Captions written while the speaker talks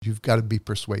You've got to be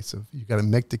persuasive. You've got to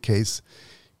make the case,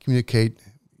 communicate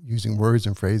using words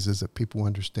and phrases that people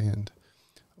understand.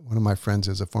 One of my friends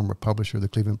is a former publisher of the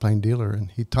Cleveland Plain Dealer, and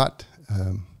he taught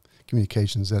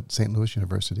communications at St. Louis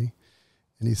University.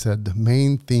 And he said the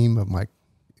main theme of my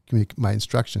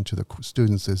instruction to the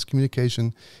students is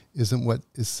communication isn't what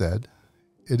is said,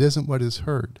 it isn't what is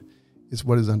heard, it's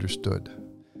what is understood.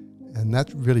 And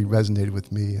that really resonated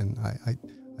with me, and I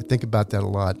think about that a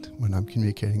lot when I'm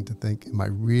communicating, to think, am I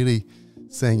really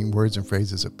saying words and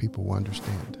phrases that people will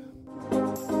understand?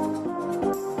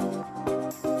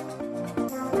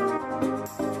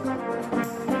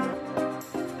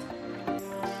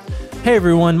 Hey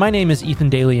everyone, my name is Ethan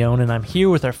DeLeon, and I'm here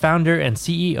with our founder and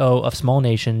CEO of Small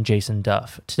Nation, Jason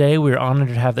Duff. Today, we're honored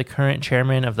to have the current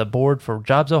chairman of the board for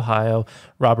Jobs Ohio,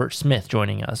 Robert Smith,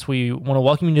 joining us. We want to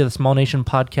welcome you to the Small Nation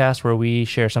podcast, where we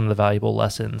share some of the valuable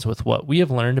lessons with what we have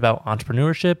learned about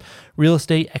entrepreneurship, real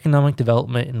estate, economic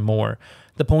development, and more.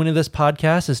 The point of this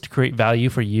podcast is to create value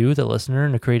for you, the listener,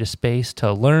 and to create a space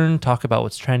to learn, talk about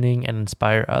what's trending, and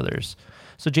inspire others.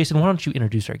 So Jason, why don't you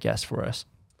introduce our guest for us?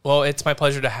 Well, it's my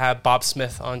pleasure to have Bob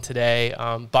Smith on today.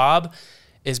 Bob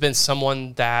has been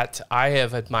someone that I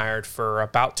have admired for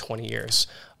about 20 years.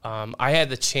 I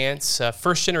had the chance,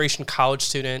 first-generation college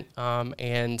student,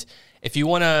 and if you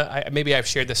want to, maybe I've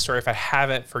shared this story, if I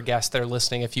haven't, for guests that are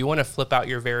listening, if you want to flip out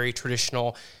your very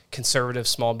traditional conservative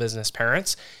small business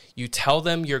parents, you tell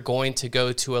them you're going to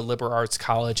go to a liberal arts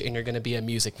college and you're going to be a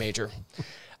music major.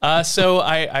 So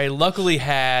I luckily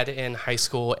had in high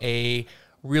school a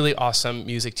really awesome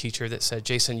music teacher that said,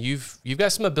 Jason, you've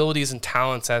got some abilities and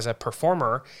talents as a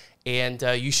performer, and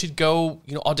you should go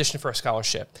audition for a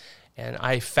scholarship. And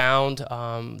I found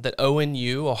that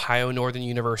ONU, Ohio Northern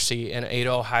University in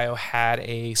Ada, Ohio, had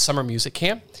a summer music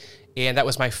camp, and that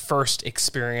was my first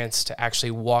experience to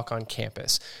actually walk on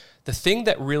campus. The thing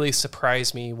that really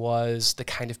surprised me was the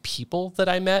kind of people that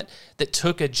I met that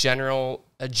took a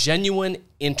genuine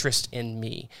interest in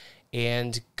me.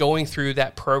 And going through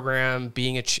that program,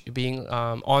 being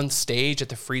on stage at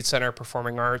the Freed Center of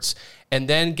Performing Arts, and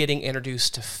then getting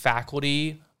introduced to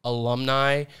faculty,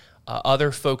 alumni,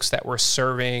 other folks that were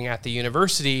serving at the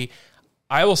university,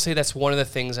 I will say that's one of the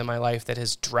things in my life that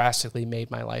has drastically made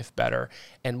my life better.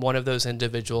 And one of those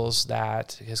individuals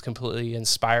that has completely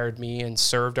inspired me and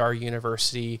served our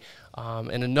university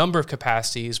in a number of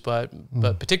capacities, but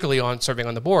particularly on serving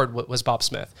on the board, was Bob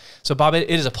Smith. So Bob, it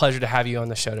is a pleasure to have you on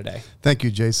the show today. Thank you,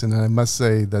 Jason. And I must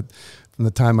say that from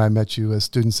the time I met you as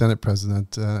Student Senate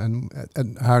President, and at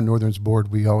Ohio Northern's board,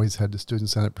 we always had the Student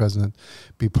Senate President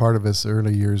be part of us.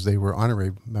 Early years, they were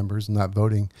honorary members, not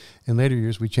voting. In later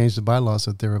years, we changed the bylaws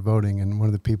so that they were voting, and one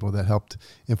of the people that helped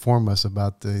inform us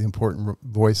about the important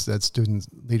voice that student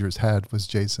leaders had was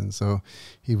Jason. So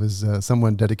he was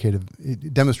someone dedicated, he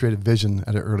demonstrated vision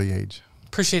at an early age.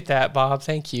 Appreciate that, Bob.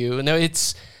 Thank you. No,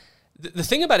 it's the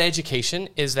thing about education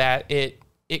is that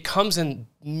it comes in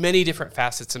many different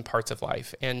facets and parts of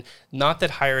life. And not that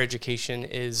higher education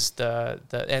is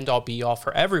the end-all be-all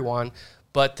for everyone,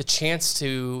 but the chance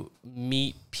to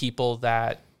meet people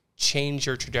that change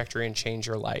your trajectory and change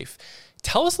your life.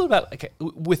 Tell us a little about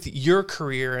with your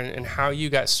career and how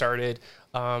you got started.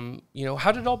 How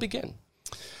did it all begin?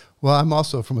 Well, I'm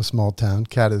also from a small town,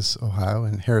 Cadiz, Ohio,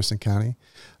 in Harrison County.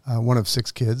 One of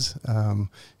 6 kids.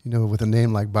 With a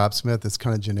name like Bob Smith, it's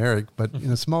kind of generic, but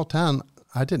in a small town,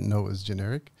 I didn't know it was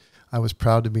generic. I was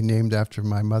proud to be named after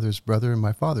my mother's brother and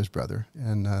my father's brother.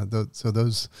 And so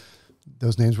those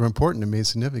names were important to me,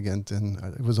 significant. And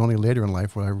it was only later in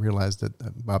life where I realized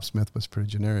that Bob Smith was pretty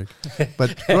generic.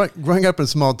 But growing up in a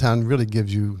small town really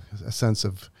gives you a sense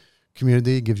of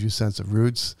community, gives you a sense of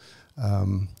roots.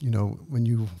 When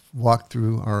you walk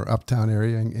through our uptown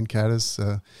area in Cadiz,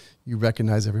 you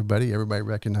recognize everybody. Everybody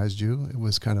recognized you. It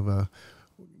was kind of a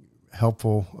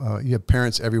helpful. You have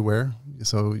parents everywhere.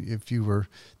 So if you were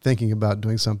thinking about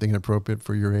doing something inappropriate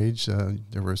for your age,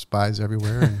 there were spies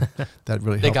everywhere, and that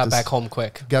really helped. They got back home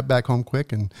quick. Got back home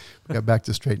quick, and got back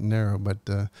to straight and narrow. But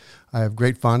I have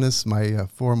great fondness. My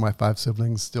 4 of my 5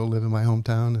 siblings still live in my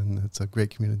hometown, and it's a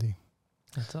great community.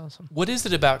 That's awesome. What is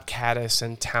it about Cadiz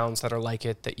and towns that are like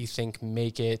it that you think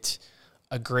make it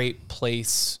a great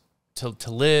place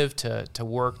to live, to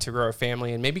work, to grow a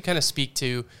family, and maybe kind of speak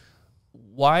to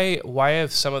why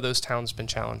have some of those towns been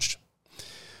challenged?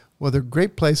 Well, they're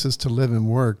great places to live and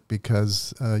work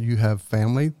because you have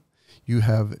family, you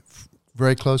have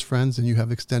very close friends, and you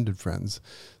have extended friends.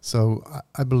 So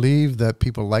I believe that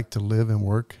people like to live and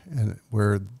work and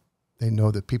where they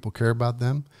know that people care about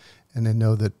them, and they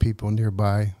know that people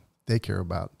nearby they care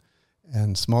about.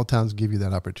 And small towns give you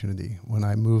that opportunity. When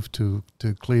I moved to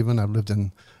Cleveland, I lived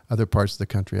in other parts of the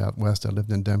country out west. I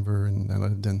lived in Denver, and I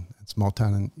lived in a small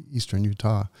town in eastern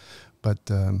Utah.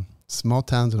 But small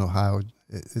towns in Ohio,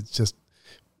 it's just,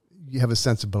 you have a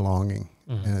sense of belonging,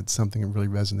 and it's something that really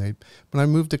resonates. When I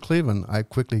moved to Cleveland, I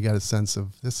quickly got a sense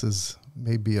of this is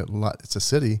maybe a lot. It's a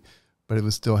city, but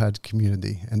it still had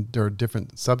community, and there are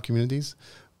different sub-communities,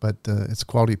 but it's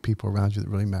quality of people around you that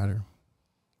really matter.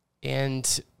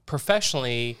 And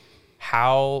professionally,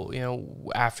 how,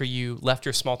 after you left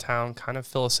your small town, kind of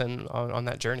fill us in on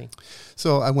that journey.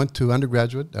 So I went to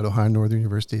undergraduate at Ohio Northern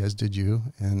University, as did you,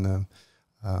 and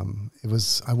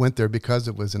I went there because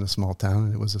it was in a small town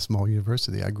and it was a small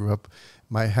university. I grew up,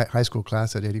 my high school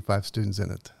class had 85 students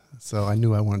in it. So I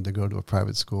knew I wanted to go to a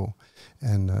private school,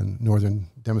 and Northern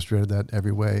demonstrated that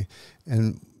every way.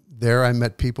 And there I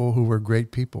met people who were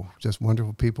great people, just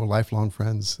wonderful people, lifelong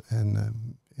friends,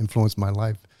 and influenced my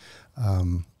life.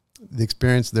 The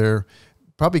experience there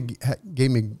probably I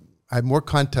had more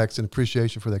context and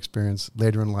appreciation for the experience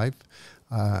later in life.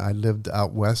 I lived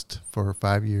out west for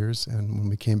 5 years, and when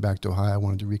we came back to Ohio, I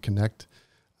wanted to reconnect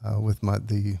with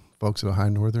the folks at Ohio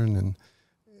Northern, and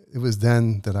it was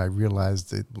then that I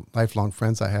realized the lifelong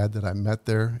friends I had that I met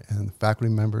there, and the faculty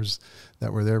members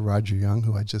that were there. Roger Young,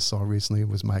 who I just saw recently,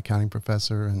 was my accounting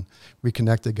professor, and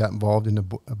reconnected, got involved in the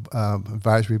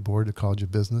advisory board of College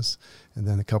of Business. And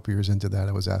then a couple years into that,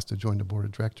 I was asked to join the board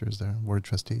of directors there, board of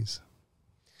trustees.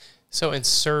 So in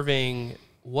serving,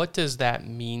 what does that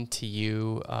mean to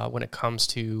you when it comes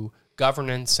to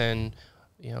governance? And,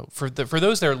 for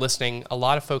those that are listening, a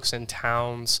lot of folks in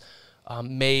towns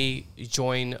may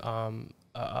join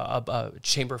a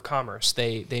chamber of commerce.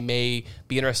 They may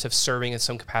be interested in serving in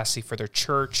some capacity for their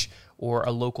church or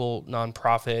a local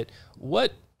nonprofit.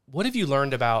 What have you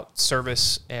learned about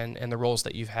service and the roles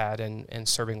that you've had in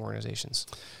serving organizations?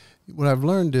 What I've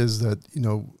learned is that,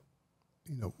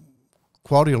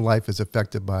 quality of life is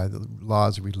affected by the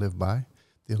laws we live by,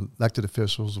 the elected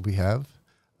officials we have,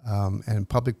 and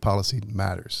public policy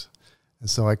matters. And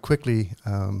so I quickly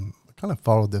kind of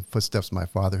followed the footsteps of my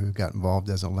father, who got involved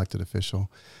as an elected official,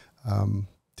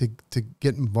 to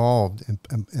get involved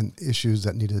in issues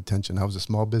that needed attention. I was a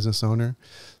small business owner.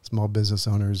 Small business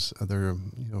owners,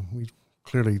 we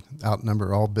clearly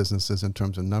outnumber all businesses in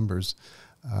terms of numbers,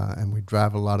 and we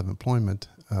drive a lot of employment,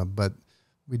 but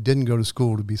we didn't go to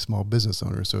school to be small business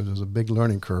owners, so there's a big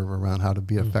learning curve around how to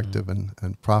be effective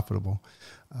and profitable.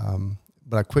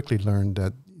 But I quickly learned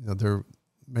that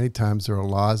many times there are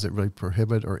laws that really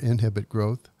prohibit or inhibit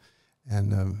growth,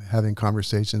 and having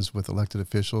conversations with elected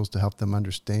officials to help them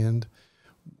understand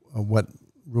what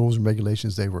rules and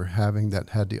regulations they were having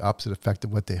that had the opposite effect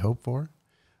of what they hoped for.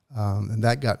 And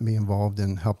that got me involved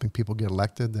in helping people get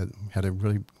elected that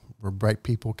were bright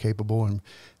people, capable, and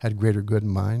had greater good in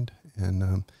mind.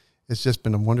 And it's just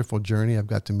been a wonderful journey. I've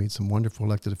got to meet some wonderful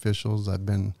elected officials. I've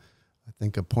been, I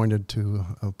think, appointed to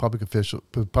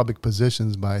public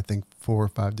positions by, I think, 4 or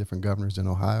 5 different governors in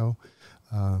Ohio,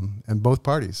 and both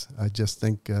parties. I just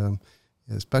think,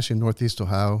 especially in Northeast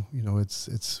Ohio,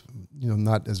 it's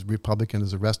not as Republican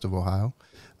as the rest of Ohio.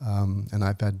 And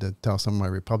I've had to tell some of my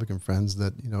Republican friends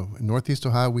that, in Northeast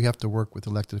Ohio, we have to work with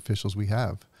elected officials we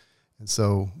have. And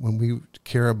so when we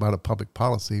care about a public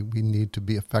policy, we need to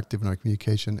be effective in our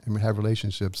communication and have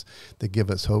relationships that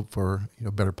give us hope for,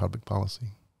 better public policy.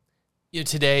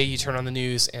 Today you turn on the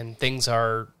news and things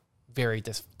are very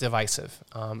divisive.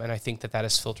 And I think that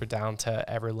is filtered down to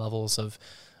every levels of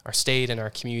our state and our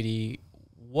community.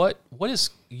 What is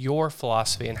your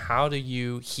philosophy, and how do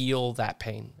you heal that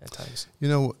pain at times?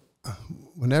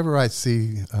 Whenever I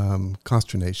see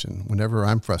consternation, whenever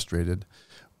I'm frustrated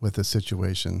with a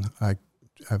situation,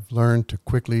 I've learned to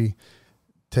quickly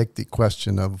take the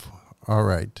question of, all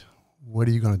right, what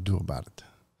are you going to do about it?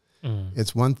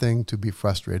 It's one thing to be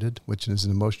frustrated, which is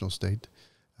an emotional state.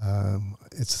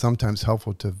 It's sometimes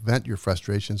helpful to vent your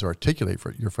frustrations or articulate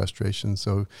your frustrations.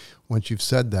 So once you've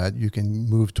said that, you can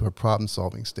move to a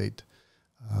problem-solving state.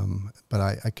 But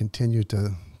I continue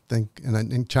to think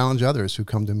and challenge others who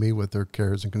come to me with their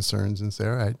cares and concerns and say,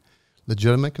 all right,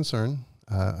 legitimate concern.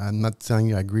 I'm not telling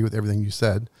you I agree with everything you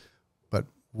said, but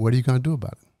what are you going to do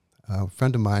about it? A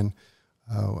friend of mine,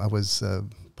 I was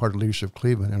part of Leadership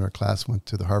Cleveland, and our class went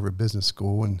to the Harvard Business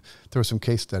School, and there were some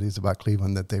case studies about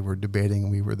Cleveland that they were debating,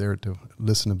 and we were there to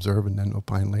listen, observe, and then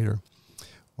opine later.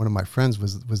 One of my friends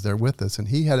was there with us, and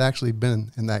he had actually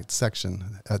been in that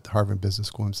section at the Harvard Business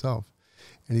School himself.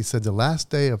 And he said the last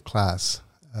day of class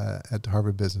at the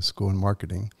Harvard Business School in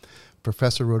marketing,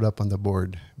 professor wrote up on the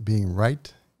board, being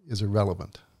right is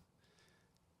irrelevant.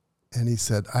 And he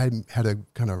said, I had a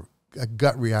kind of a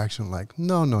gut reaction like,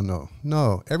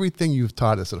 no. Everything you've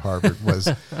taught us at Harvard was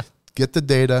get the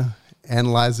data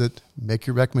analyze it, make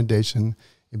your recommendation,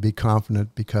 and be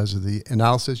confident because of the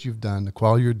analysis you've done, the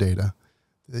quality of your data,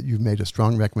 that you've made a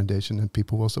strong recommendation and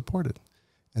people will support it.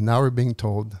 And now we're being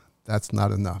told that's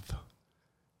not enough.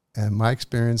 And my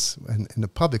experience in the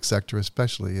public sector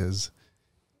especially is,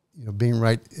 being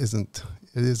right is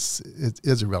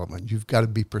irrelevant. You've got to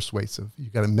be persuasive.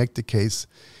 You've got to make the case,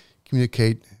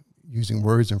 communicate using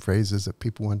words and phrases that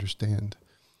people understand.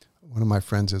 One of my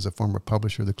friends is a former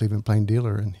publisher of the Cleveland Plain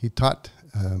Dealer, and he taught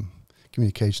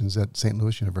communications at St.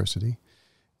 Louis University.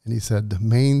 And he said, the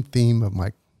main theme of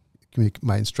my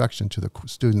instruction to the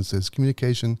students is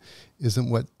communication isn't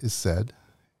what is said.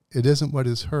 It isn't what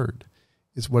is heard.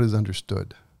 It's what is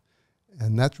understood.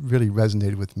 And that really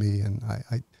resonated with me. And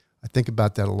I think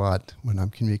about that a lot when I'm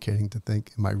communicating, to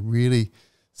think, am I really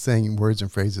saying words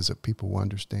and phrases that people will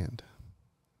understand?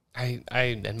 I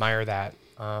admire that.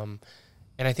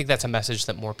 And I think that's a message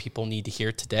that more people need to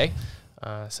hear today.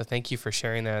 So thank you for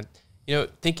sharing that.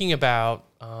 Thinking about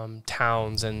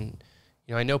towns, and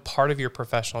I know part of your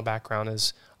professional background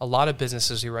is a lot of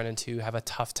businesses you run into have a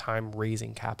tough time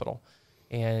raising capital,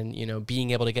 and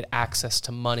being able to get access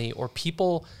to money, or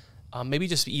people, maybe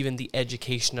just even the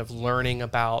education of learning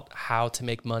about how to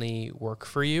make money work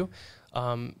for you.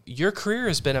 Your career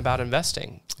has been about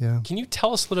investing. Yeah. Can you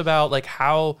tell us a little about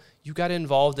how you got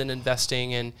involved in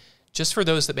investing, and just for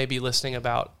those that may be listening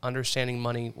about understanding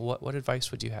money, what advice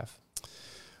would you have?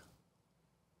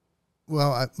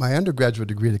 Well, my undergraduate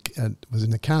degree was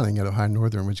in accounting at Ohio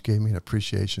Northern, which gave me an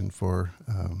appreciation for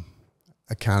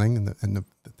accounting and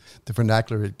the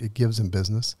vernacular it gives in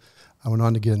business. I went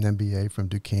on to get an MBA from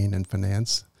Duquesne in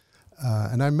finance.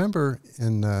 And I remember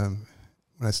when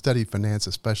I studied finance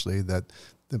especially, that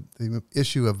the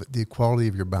issue of the equality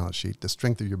of your balance sheet, the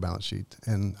strength of your balance sheet,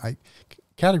 and I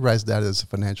categorized that as a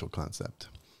financial concept.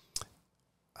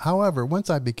 However,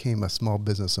 once I became a small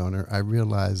business owner, I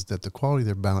realized that the quality of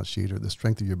their balance sheet, or the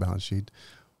strength of your balance sheet,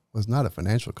 was not a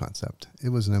financial concept. It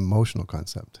was an emotional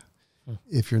concept.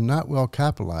 If you're not well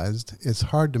capitalized, it's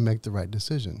hard to make the right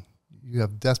decision. You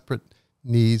have desperate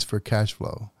needs for cash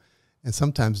flow. And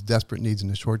sometimes desperate needs in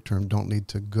the short term don't lead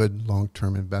to good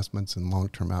long-term investments and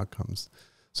long-term outcomes.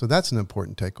 So that's an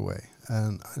important takeaway.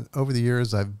 And over the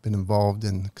years, I've been involved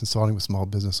in consulting with small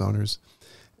business owners,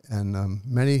 and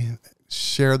many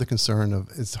share the concern of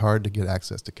it's hard to get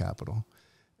access to capital.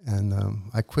 And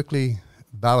I quickly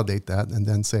validate that and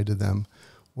then say to them,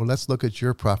 well, let's look at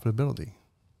your profitability.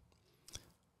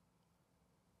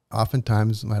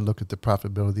 Oftentimes, when I look at the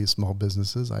profitability of small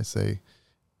businesses, I say,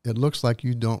 it looks like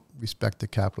you don't respect the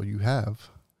capital you have.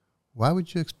 Why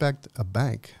would you expect a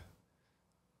bank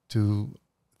to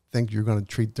think you're going to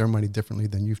treat their money differently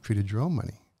than you've treated your own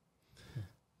money?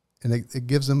 And it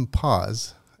gives them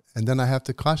pause. And then I have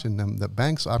to caution them that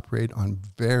banks operate on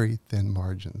very thin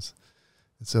margins.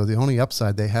 And so the only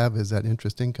upside they have is that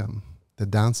interest income. The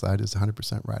downside is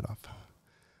 100% write-off.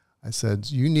 I said,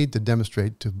 you need to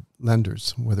demonstrate to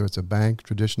lenders, whether it's a bank,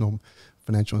 traditional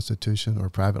financial institution, or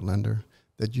private lender,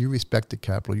 that you respect the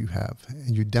capital you have.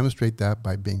 And you demonstrate that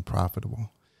by being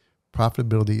profitable.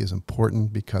 Profitability is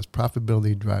important because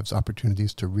profitability drives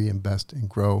opportunities to reinvest and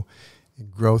grow. And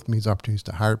growth means opportunities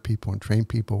to hire people and train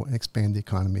people and expand the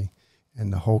economy.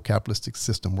 And the whole capitalistic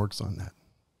system works on that.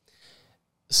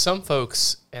 Some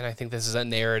folks, and I think this is a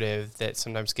narrative that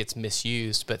sometimes gets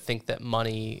misused, but think that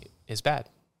money is bad.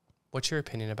 What's your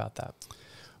opinion about that?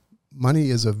 Money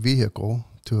is a vehicle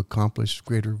to accomplish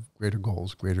greater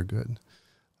goals, greater good.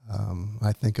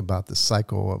 I think about the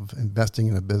cycle of investing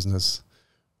in a business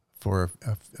for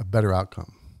a better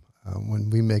outcome. When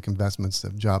we make investments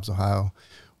at Jobs Ohio,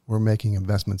 we're making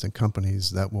investments in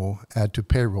companies that will add to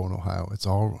payroll in Ohio. It's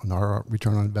all on our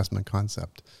return on investment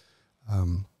concept.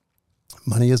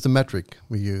 Money is the metric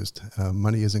we used.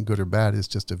 Money isn't good or bad. It's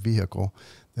just a vehicle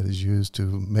that is used to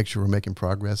make sure we're making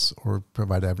progress or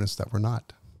provide evidence that we're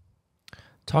not.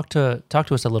 Talk to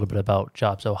us a little bit about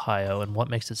Jobs Ohio and what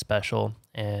makes it special,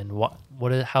 and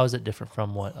how is it different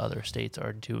from what other states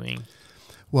are doing?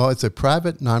 Well, it's a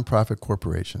private nonprofit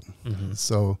corporation. Mm-hmm.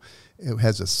 So it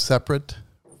has a separate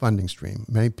funding stream.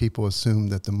 Many people assume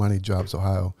that the money Jobs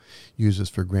Ohio uses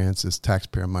for grants is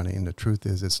taxpayer money, and the truth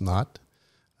is it's not.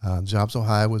 Jobs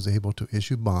Ohio was able to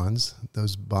issue bonds.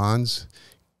 Those bonds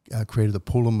created a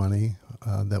pool of money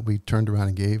that we turned around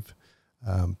and gave,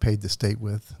 paid the state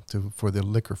for the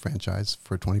liquor franchise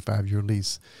for a 25-year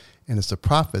lease. And it's the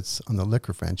profits on the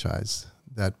liquor franchise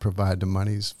that provide the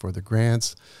monies for the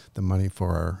grants, the money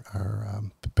for our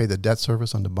pay the debt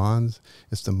service on the bonds.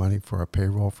 It's the money for our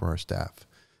payroll for our staff.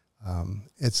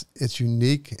 It's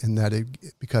unique in that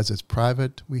because it's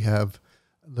private, we have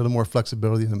little more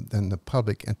flexibility than the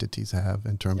public entities have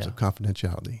in terms of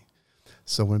confidentiality.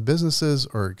 So when businesses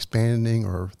are expanding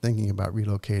or thinking about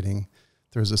relocating,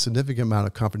 there's a significant amount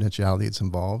of confidentiality that's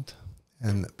involved,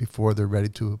 and before they're ready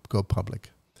to go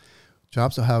public.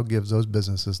 Jobs Ohio gives those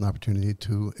businesses an opportunity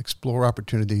to explore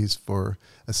opportunities for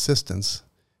assistance,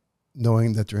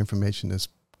 knowing that their information is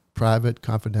private,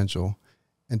 confidential,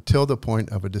 until the point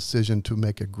of a decision to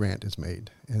make a grant is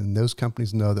made. And those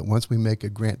companies know that once we make a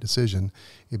grant decision,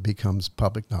 it becomes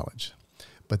public knowledge.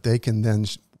 But they can then,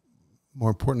 more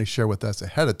importantly, share with us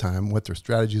ahead of time what their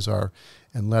strategies are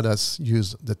and let us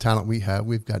use the talent we have.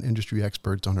 We've got industry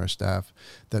experts on our staff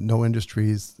that know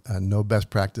industries, know best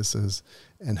practices,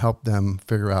 and help them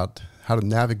figure out how to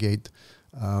navigate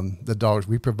the dollars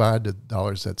we provide, the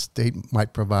dollars that state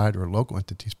might provide or local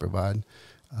entities provide,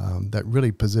 that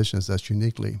really positions us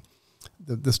uniquely.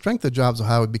 The strength of Jobs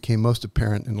Ohio became most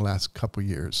apparent in the last couple of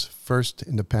years. First,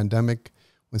 in the pandemic,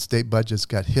 when state budgets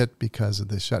got hit because of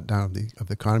the shutdown of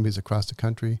the economies across the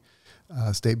country,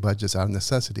 state budgets out of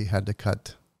necessity had to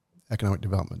cut economic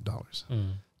development dollars.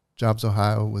 Jobs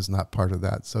Ohio was not part of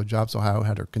that. So Jobs Ohio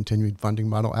had a continued funding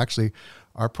model. Actually,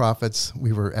 our profits,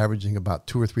 we were averaging about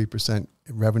 2 or 3%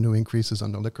 revenue increases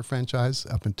on the liquor franchise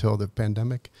up until the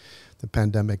pandemic. The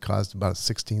pandemic caused about a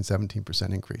 16,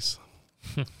 17% increase.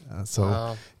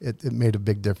 Wow. It made a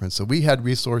big difference. So we had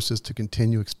resources to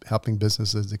continue helping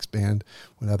businesses expand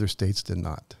when other states did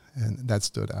not. And that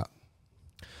stood out.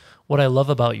 What I love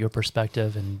about your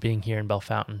perspective and being here in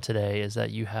Bellefontaine today is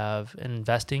that you have an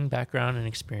investing background and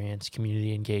experience,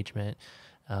 community engagement,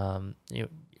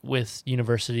 with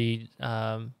university,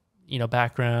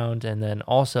 background, and then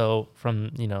also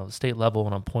from, state level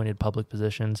and appointed public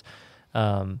positions.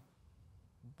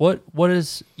 What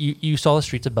is, you saw the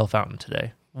streets of Bellefontaine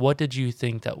today. What did you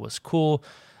think that was cool?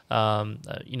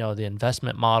 The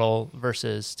investment model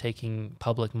versus taking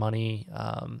public money.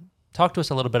 Talk to us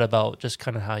a little bit about just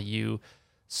kind of how you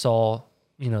saw,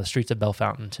 the streets of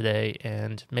Bellefontaine today,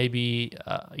 and maybe,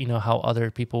 how other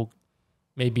people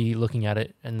may be looking at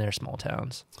it in their small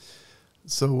towns.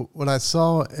 So what I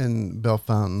saw in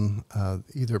Bellefontaine,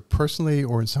 either personally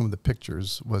or in some of the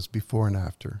pictures, was before and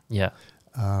after. Yeah.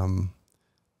 And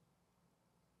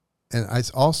I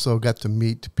also got to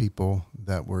meet people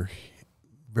that were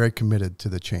very committed to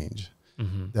the change,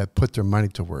 that put their money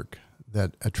to work,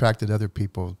 that attracted other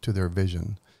people to their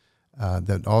vision,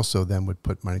 that also then would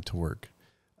put money to work.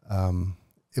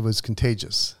 It was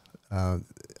contagious.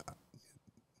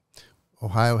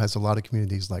 Ohio has a lot of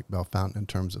communities like Bellefontaine in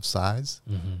terms of size.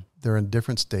 They're in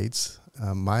different states.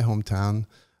 My hometown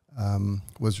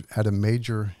had a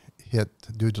major hit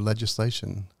due to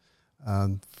legislation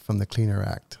from the Clean Air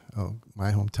Act.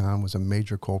 My hometown was a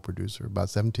major coal producer. About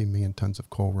 17 million tons of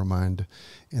coal were mined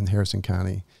in Harrison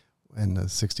County in the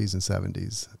 60s and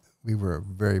 70s. We were a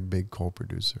very big coal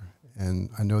producer. And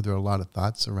I know there are a lot of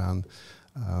thoughts around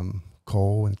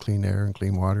coal and clean air and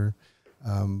clean water.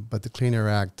 But the Clean Air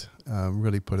Act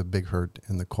really put a big hurt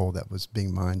in the coal that was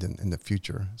being mined in the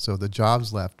future. So the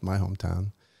jobs left my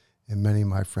hometown, and many of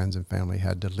my friends and family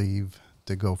had to leave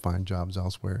to go find jobs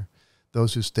elsewhere.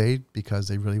 Those who stayed because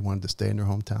they really wanted to stay in their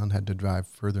hometown had to drive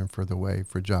further and further away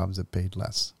for jobs that paid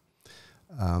less.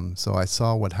 So I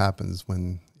saw what happens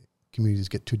when communities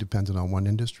get too dependent on one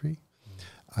industry.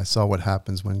 I saw what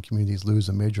happens when communities lose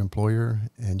a major employer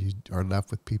and you are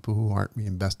left with people who aren't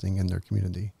reinvesting in their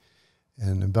community.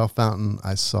 And in Bellefontaine,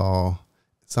 I saw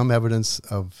some evidence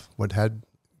of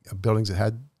buildings that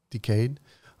had decayed.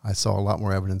 I saw a lot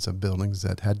more evidence of buildings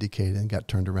that had decayed and got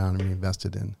turned around and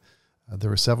reinvested in. There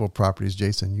were several properties,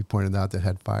 Jason, you pointed out, that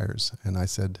had fires. And I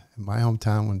said, in my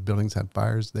hometown, when buildings had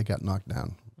fires, they got knocked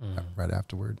down right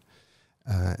afterward.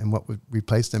 And what would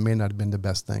replace them may not have been the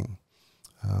best thing.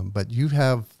 But you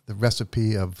have the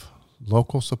recipe of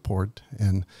local support.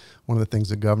 And one of the things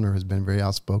the governor has been very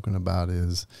outspoken about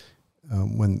is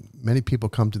when many people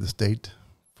come to the state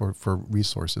for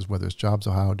resources, whether it's Jobs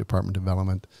Ohio, Department of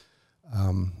Development,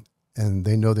 and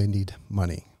they know they need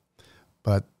money.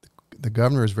 But the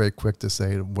governor is very quick to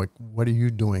say, what are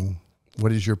you doing?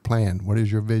 What is your plan? What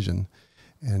is your vision?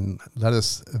 And let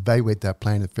us evaluate that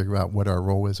plan and figure out what our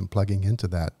role is in plugging into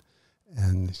that.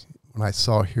 And what I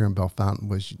saw here in Bellefontaine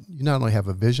was you not only have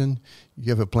a vision,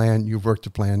 you have a plan, you've worked a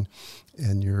plan,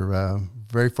 and you're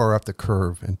very far off the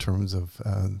curve in terms of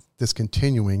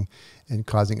discontinuing and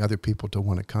causing other people to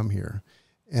want to come here.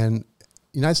 And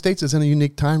the United States is in a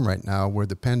unique time right now where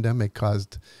the pandemic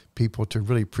caused people to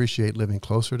really appreciate living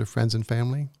closer to friends and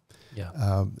family.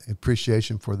 Yeah.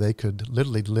 Appreciation for they could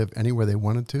literally live anywhere they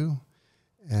wanted to.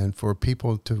 And for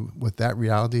people with that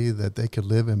reality that they could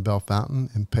live in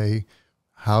Bellefontaine and pay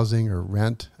housing or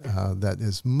rent that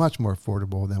is much more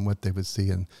affordable than what they would see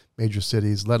in major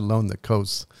cities, let alone the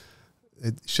coasts.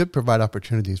 It should provide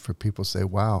opportunities for people to say,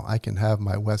 wow, I can have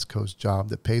my West Coast job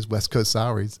that pays West Coast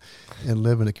salaries and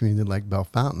live in a community like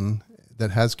Bellefontaine that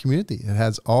has community. It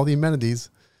has all the amenities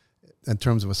in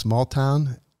terms of a small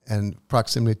town and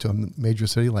proximity to a major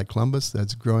city like Columbus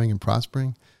that's growing and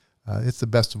prospering. It's the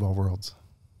best of all worlds.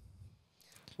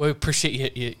 Well, we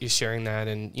appreciate you sharing that.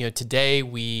 And, today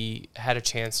we had a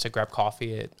chance to grab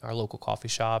coffee at our local coffee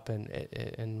shop,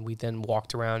 and we then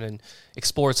walked around and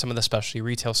explored some of the specialty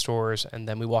retail stores, and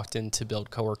then we walked in to build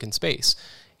co-working space.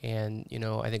 And,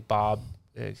 I think Bob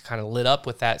kind of lit up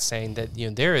with that, saying that,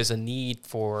 there is a need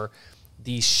for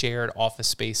these shared office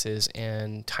spaces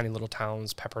in tiny little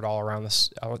towns peppered all around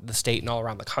the state and all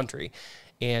around the country.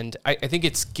 And I think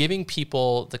it's giving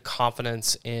people the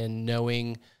confidence in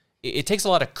knowing it takes a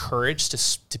lot of courage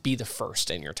to be the first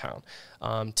in your town,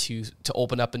 to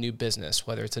open up a new business,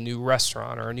 whether it's a new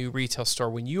restaurant or a new retail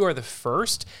store. When you are the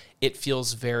first, it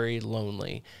feels very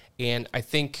lonely. And I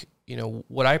think,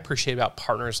 what I appreciate about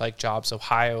partners like Jobs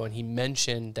Ohio, and he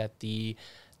mentioned that the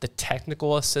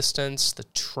technical assistance, the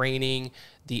training,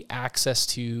 the access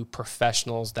to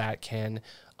professionals that can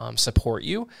support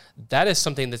you, that is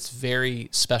something that's very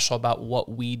special about what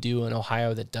we do in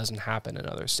Ohio that doesn't happen in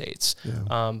other states.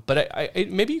 Yeah. But I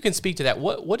maybe you can speak to that.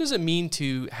 What does it mean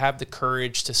to have the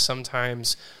courage to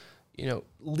sometimes,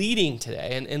 leading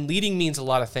today, and leading means a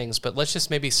lot of things, but let's just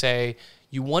maybe say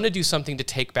you want to do something to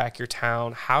take back your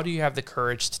town. How do you have the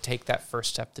courage to take that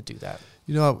first step to do that?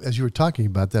 As you were talking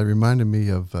about that, it reminded me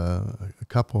of a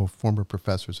couple of former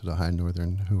professors at Ohio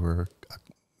Northern who were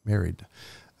married.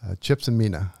 Chips and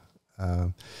Mina.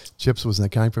 Chips was an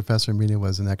accounting professor. Mina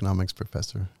was an economics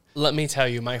professor. Let me tell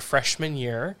you, my freshman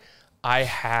year, I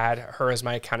had her as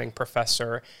my accounting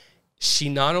professor. She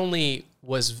not only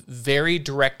was very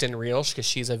direct and real, because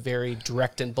she's a very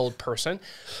direct and bold person,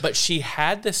 but she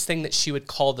had this thing that she would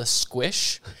call the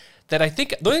squish, that I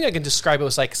think, the only thing I can describe it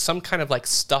was like some kind of like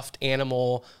stuffed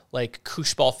animal, like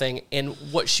koosh ball thing. And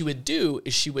what she would do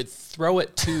is she would throw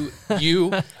it to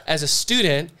you as a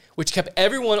student, which kept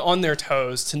everyone on their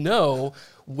toes to know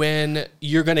when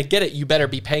you're going to get it, you better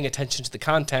be paying attention to the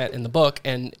content in the book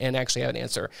and actually have an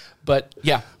answer. But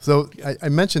yeah. So I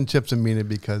mentioned Chips and Mina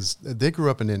because they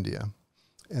grew up in India.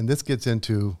 And this gets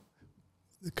into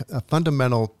a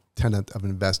fundamental tenet of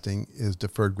investing is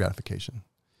deferred gratification.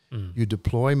 You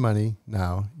deploy money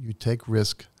now, you take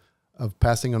risk of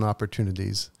passing on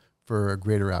opportunities for a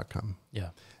greater outcome.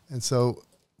 Yeah. And so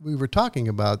we were talking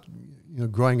about,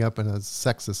 growing up in a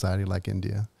sex society like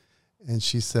India. And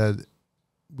she said,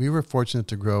 we were fortunate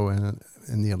to grow in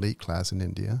the elite class in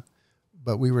India,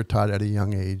 but we were taught at a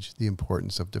young age the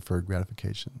importance of deferred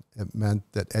gratification. It meant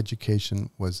that education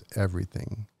was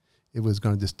everything. It was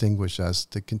going to distinguish us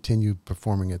to continue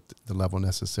performing at the level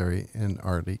necessary in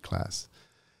our elite class.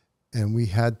 And we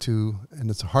had to, and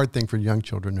it's a hard thing for young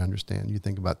children to understand. You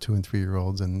think about 2 and 3 year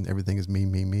olds and everything is me,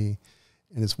 me, me.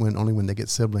 And it's only when they get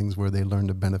siblings where they learn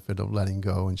the benefit of letting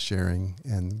go and sharing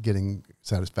and getting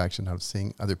satisfaction out of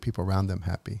seeing other people around them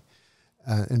happy.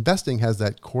 Investing has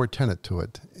that core tenet to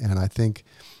it. And I think,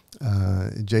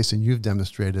 Jason, you've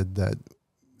demonstrated that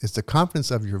it's the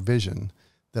confidence of your vision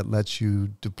that lets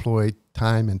you deploy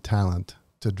time and talent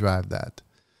to drive that.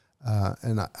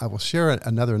 And I will share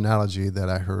another analogy that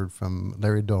I heard from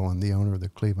Larry Dolan, the owner of the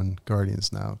Cleveland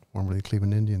Guardians, now formerly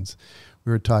Cleveland Indians.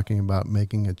 We were talking about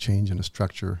making a change in the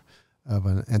structure of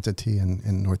an entity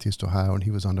in Northeast Ohio, and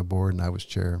he was on the board and I was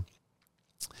chair.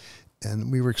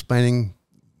 And we were explaining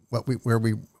where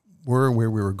we were and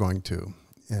where we were going to.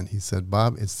 And he said,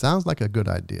 Bob, it sounds like a good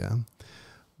idea,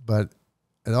 but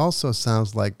it also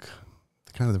sounds like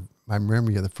my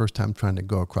memory of the first time trying to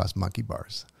go across monkey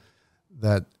bars.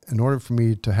 That in order for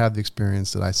me to have the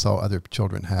experience that I saw other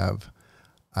children have,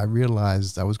 I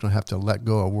realized I was going to have to let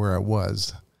go of where I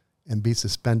was and be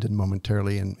suspended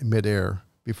momentarily in midair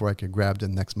before I could grab the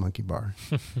next monkey bar.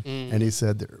 And he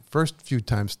said the first few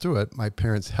times through it, my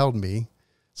parents held me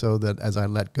so that as I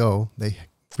let go, they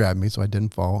grabbed me so I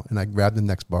didn't fall, and I grabbed the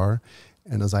next bar.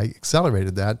 And as I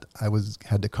accelerated that, I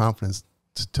had the confidence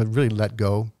to really let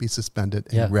go, be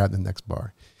suspended, and grab the next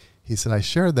bar. He said, I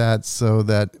share that so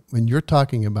that when you're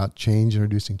talking about change,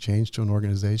 introducing change to an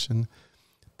organization,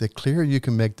 the clearer you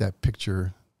can make that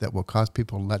picture that will cause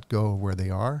people to let go of where they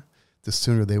are, the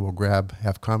sooner they will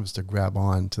have confidence to grab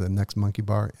on to the next monkey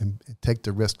bar and take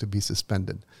the risk to be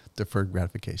suspended, deferred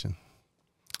gratification.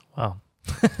 Wow.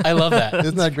 I love that.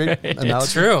 Isn't that a great analogy?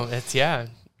 It's true.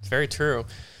 It's very true.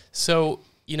 So,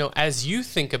 as you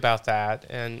think about that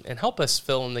and help us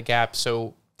fill in the gap,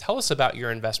 so tell us about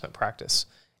your investment practice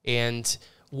And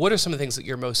what are some of the things that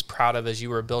you're most proud of as you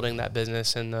were building that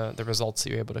business and the results that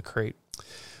you're able to create?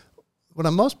 What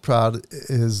I'm most proud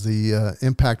is the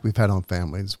impact we've had on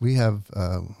families. We have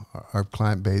our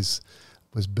client base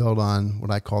was built on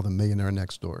what I call the millionaire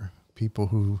next door. People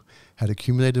who had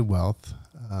accumulated wealth,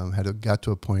 got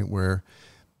to a point where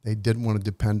they didn't want to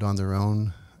depend on their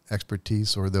own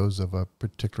expertise or those of a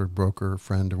particular broker or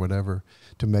friend or whatever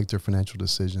to make their financial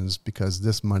decisions, because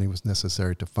this money was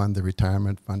necessary to fund their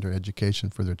retirement, fund their education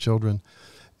for their children.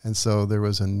 And so there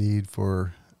was a need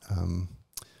for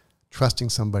trusting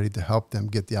somebody to help them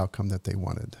get the outcome that they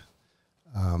wanted.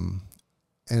 And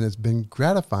it's been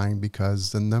gratifying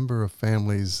because the number of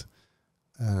families,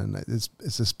 and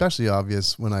it's especially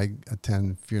obvious when I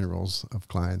attend funerals of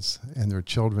clients and their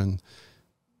children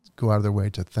go out of their way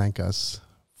to thank us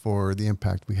for the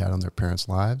impact we had on their parents'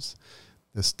 lives,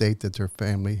 the state that their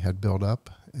family had built up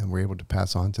and were able to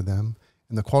pass on to them,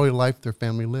 and the quality of life their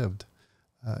family lived.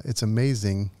 It's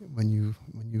amazing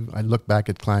I look back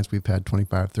at clients we've had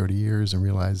 25, 30 years and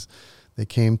realize they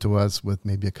came to us with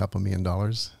maybe a couple $1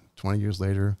 million. 20 years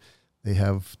later, they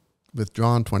have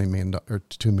withdrawn $20 million or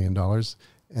 $2 million,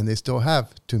 and they still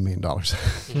have $2 million.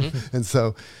 Mm-hmm. And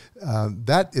so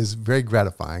that is very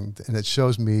gratifying, and it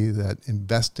shows me that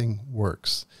investing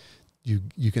works.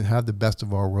 You can have the best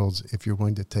of all worlds if you're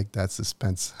willing to take that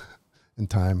suspense in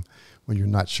time when you're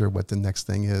not sure what the next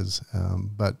thing is.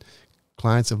 But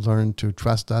clients have learned to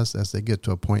trust us as they get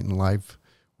to a point in life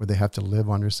where they have to live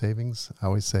on their savings. I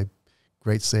always say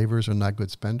great savers are not good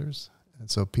spenders. And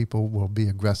so people will be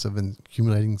aggressive in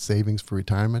accumulating savings for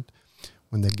retirement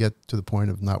when they get to the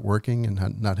point of not working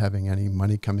and not having any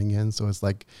money coming in. So it's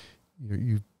like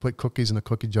you put cookies in a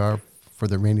cookie jar for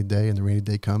the rainy day, and the rainy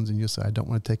day comes and you say, I don't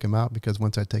want to take them out because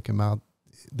once I take them out,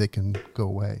 they can go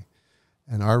away.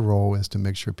 And our role is to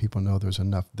make sure people know there's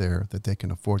enough there that they can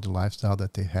afford the lifestyle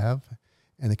that they have,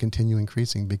 and they continue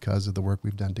increasing because of the work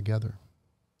we've done together.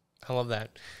 I love that.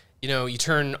 You know, you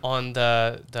turn on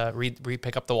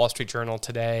pick up the Wall Street Journal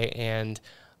today, and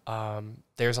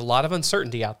there's a lot of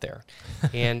uncertainty out there.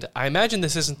 And I imagine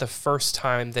this isn't the first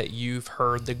time that you've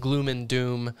heard the gloom and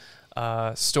doom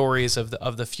stories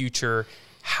of the future.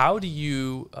 How do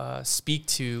you speak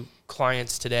to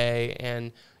clients today,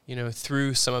 and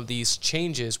through some of these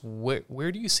changes,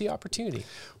 where do you see opportunity?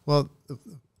 Well,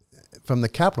 from the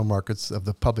capital markets of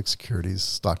the public securities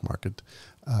stock market,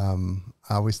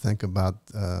 I always think about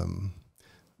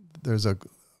there's a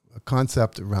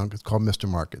concept around, it's called Mr.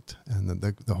 Market. And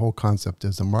the whole concept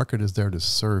is the market is there to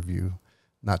serve you,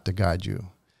 not to guide you.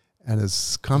 And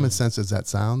as common sense as that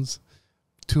sounds,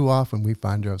 too often we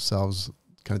find ourselves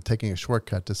kind of taking a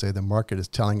shortcut to say the market is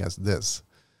telling us this.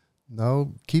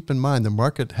 No, keep in mind the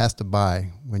market has to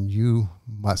buy when you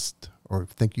must or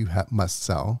think you must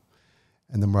sell,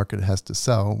 and the market has to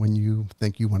sell when you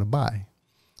think you want to buy.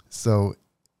 So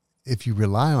if you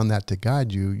rely on that to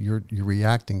guide you, you're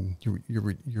reacting.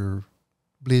 You're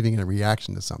believing in a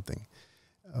reaction to something.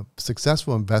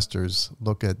 Successful investors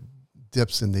look at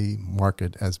dips in the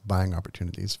market as buying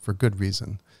opportunities for good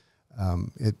reason.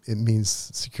 It means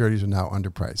securities are now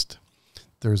underpriced.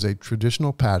 There's a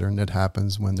traditional pattern that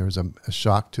happens when there's a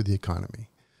shock to the economy.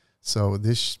 So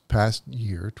this past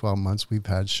year, 12 months, we've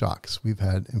had shocks. We've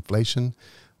had inflation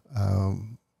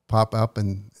pop up,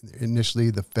 and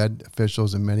initially the Fed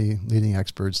officials and many leading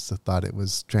experts thought it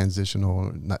was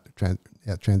transitional,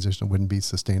 transitional wouldn't be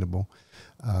sustainable.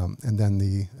 And then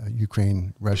the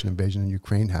Russian invasion in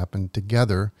Ukraine happened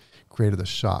together, created a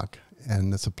shock.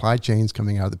 And the supply chains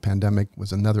coming out of the pandemic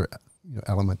was another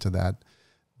element to that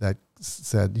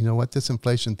said, you know what, this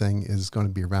inflation thing is going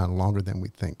to be around longer than we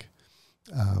think.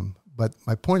 But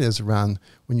my point is around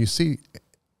when you see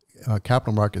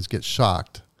capital markets get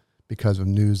shocked because of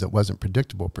news that wasn't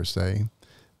predictable per se,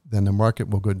 then the market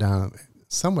will go down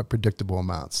somewhat predictable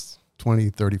amounts, 20,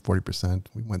 30, 40%.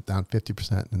 We went down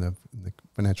 50% in the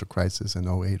financial crisis in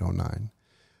 08, 09.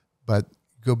 But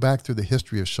go back through the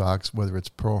history of shocks, whether it's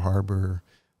Pearl Harbor,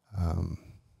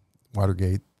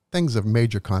 Watergate, things of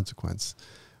major consequence.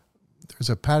 There's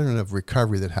a pattern of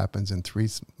recovery that happens in 3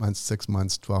 months, 6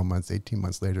 months, 12 months, 18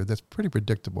 months later. That's pretty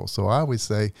predictable. So I always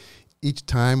say each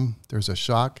time there's a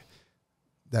shock,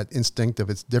 that instinct of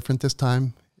it's different this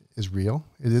time is real.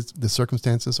 It is, the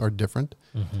circumstances are different.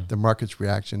 Mm-hmm. The market's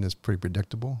reaction is pretty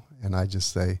predictable. And I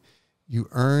just say you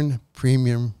earn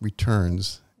premium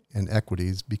returns in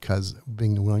equities because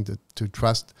being willing to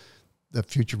trust the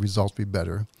future results be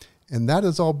better. And that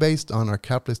is all based on our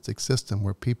capitalistic system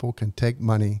where people can take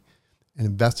money and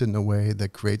invest it in a way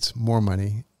that creates more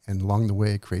money, and along the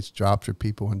way it creates jobs for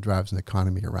people and drives an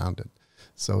economy around it.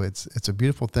 So it's a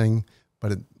beautiful thing,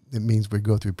 but it means we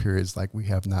go through periods like we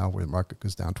have now where the market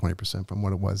goes down 20% from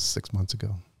what it was 6 months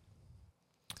ago.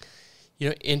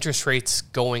 Interest rates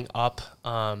going up,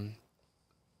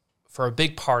 for a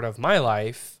big part of my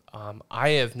life, I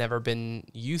have never been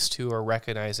used to or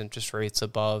recognized interest rates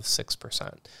above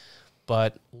 6%.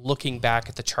 But looking back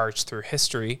at the charts through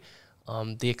history,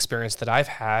 the experience that I've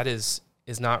had is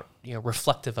not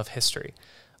reflective of history.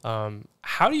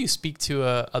 How do you speak to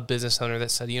a business owner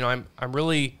that said, I'm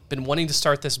really been wanting to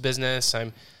start this business.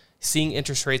 I'm seeing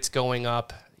interest rates going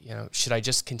up. Should I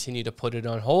just continue to put it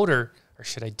on hold or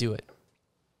should I do it?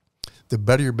 The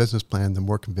better your business plan, the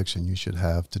more conviction you should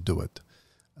have to do it.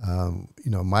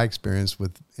 My experience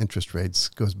with interest rates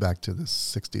goes back to the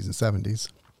 60s and 70s.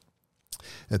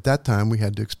 At that time, we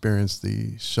had to experience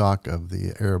the shock of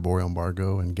the Arab oil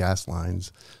embargo and gas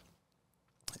lines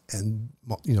and,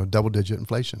 double-digit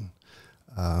inflation.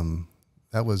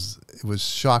 It was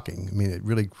shocking. I mean,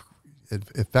 it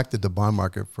affected the bond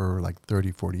market for like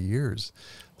 30, 40 years.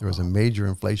 There was a major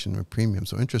inflation of premium.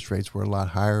 So interest rates were a lot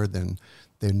higher than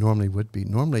they normally would be.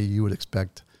 Normally, you would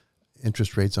expect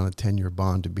interest rates on a 10-year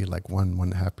bond to be like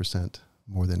 1.5%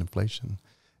 more than inflation.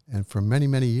 And for many,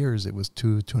 many years, it was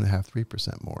 2.5%,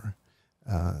 3% more.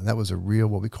 That was a real,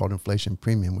 what we called inflation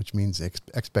premium, which means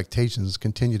expectations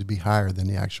continue to be higher than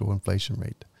the actual inflation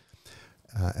rate.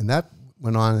 And that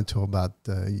went on until about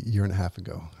a year and a half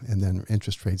ago. And then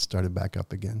interest rates started back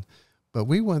up again. But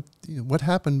what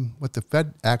the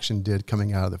Fed action did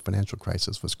coming out of the financial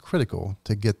crisis was critical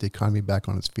to get the economy back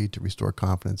on its feet, to restore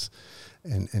confidence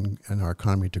and our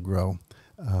economy to grow.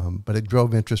 But it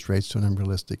drove interest rates to an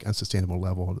unrealistic, unsustainable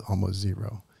level, almost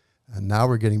zero. And now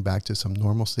we're getting back to some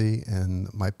normalcy.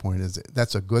 And my point is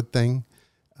that's a good thing.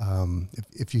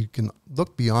 If you can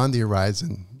look beyond the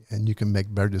horizon and you can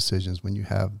make better decisions when you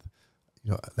have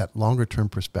that longer term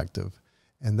perspective.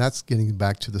 And that's getting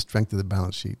back to the strength of the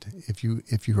balance sheet. If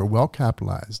you are well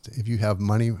capitalized, if you have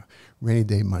money, rainy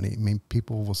day money,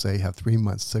 people will say have 3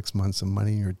 months, 6 months of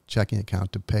money in your checking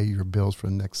account to pay your bills for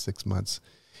the next 6 months.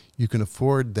 You can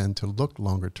afford then to look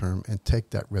longer term and take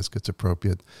that risk it's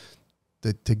appropriate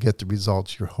to get the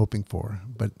results you're hoping for.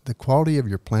 But the quality of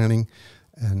your planning,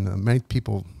 and many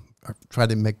people try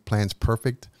to make plans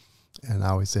perfect. And I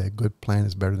always say a good plan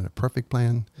is better than a perfect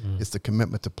plan. It's the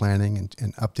commitment to planning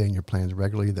and updating your plans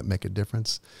regularly that make a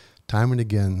difference. Time and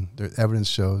again, the evidence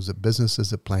shows that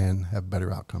businesses that plan have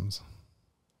better outcomes.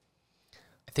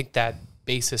 I think that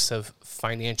basis of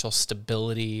financial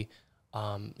stability,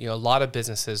 a lot of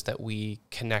businesses that we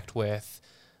connect with,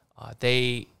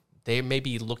 they may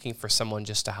be looking for someone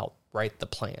just to help write the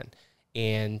plan.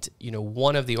 And,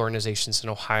 one of the organizations in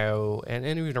Ohio and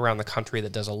even around the country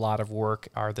that does a lot of work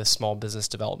are the small business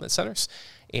development centers.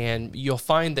 And you'll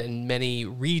find that in many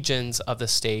regions of the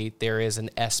state, there is an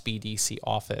SBDC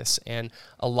office. And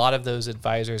a lot of those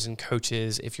advisors and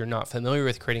coaches, if you're not familiar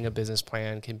with creating a business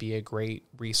plan, can be a great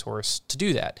resource to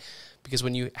do that. Because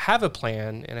when you have a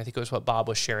plan, and I think it was what Bob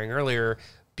was sharing earlier,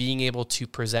 being able to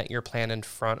present your plan in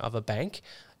front of a bank,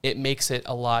 it makes it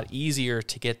a lot easier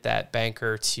to get that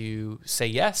banker to say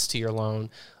yes to your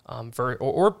loan,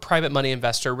 or private money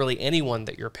investor, really anyone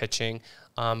that you're pitching,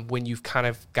 when you've kind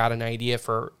of got an idea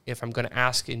for, if I'm going to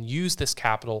ask and use this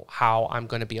capital, how I'm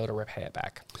going to be able to repay it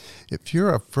back. If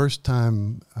you're a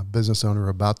first-time business owner or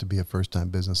about to be a first-time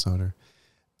business owner,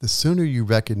 the sooner you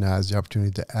recognize the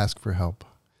opportunity to ask for help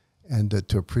and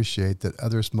to appreciate that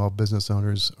other small business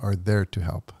owners are there to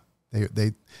help.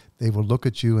 They will look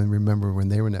at you and remember when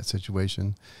they were in that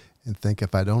situation and think,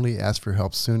 if I'd only asked for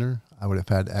help sooner, I would have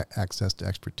had access to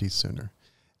expertise sooner.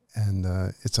 And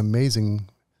it's amazing.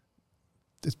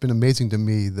 It's been amazing to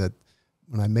me that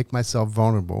when I make myself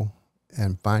vulnerable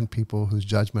and find people whose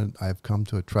judgment I've come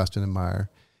to trust and admire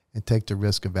and take the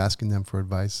risk of asking them for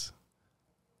advice,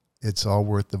 it's all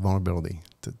worth the vulnerability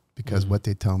because what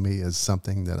they tell me is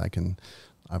something that I can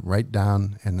write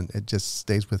down and it just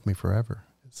stays with me forever.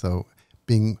 So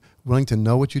being willing to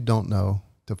know what you don't know,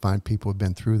 to find people who've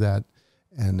been through that.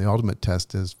 And the ultimate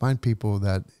test is find people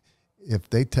that if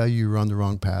they tell you you're on the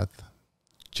wrong path,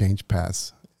 change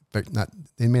paths. But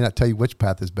they may not tell you which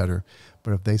path is better,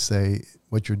 but if they say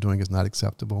what you're doing is not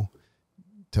acceptable,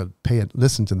 to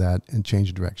listen to that and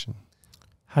change direction.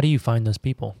 How do you find those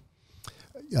people?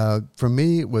 For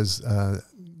me, it was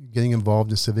getting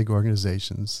involved in civic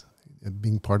organizations,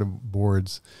 being part of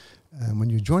boards. And when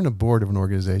you join a board of an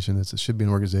organization, it should be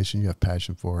an organization you have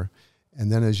passion for.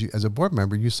 And then as a board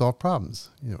member, you solve problems.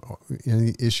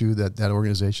 Any issue that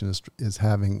organization is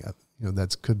having,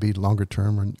 that could be longer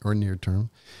term or near term.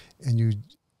 And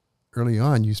early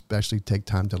on, you especially take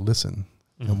time to listen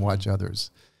and watch others.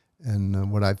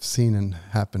 And what I've seen and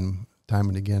happen time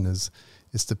and again is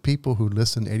It's the people who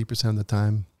listen 80% of the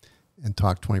time and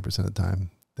talk 20% of the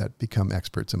time that become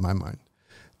experts in my mind.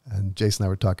 And Jason and I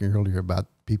were talking earlier about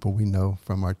people we know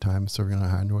from our time serving on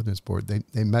Ohio Northern's board.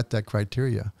 They met that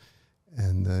criteria.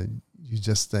 And you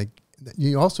just think,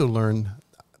 you also learn,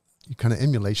 you kind of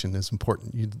emulation is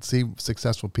important. You see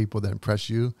successful people that impress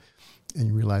you and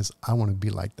you realize, I want to be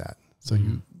like that. So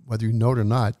you, whether you know it or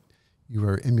not, you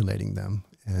are emulating them.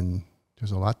 And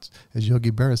there's a lot, as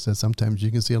Yogi Berra says, sometimes you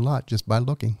can see a lot just by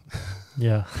looking.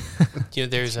 Yeah.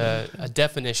 There's a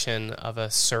definition of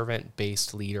a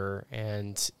servant-based leader.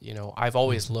 And, I've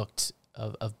always looked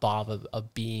of Bob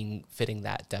of being fitting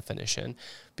that definition,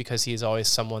 because he is always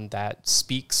someone that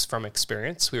speaks from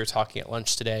experience. We were talking at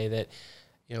lunch today that,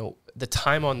 the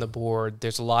time on the board,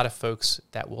 there's a lot of folks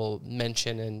that will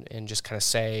mention and just kind of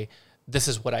say, this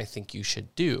is what I think you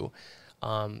should do.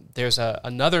 There's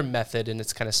another method, and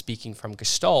it's kind of speaking from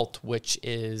Gestalt, which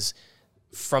is,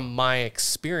 from my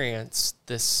experience,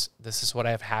 this is what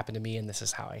have happened to me, and this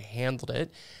is how I handled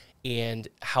it, and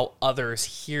how others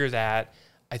hear that.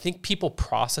 I think people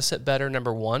process it better,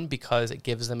 number one, because it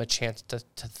gives them a chance to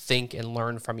think and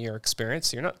learn from your experience.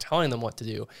 So you're not telling them what to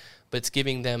do, but it's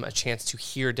giving them a chance to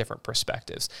hear different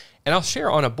perspectives. And I'll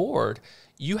share, on a board,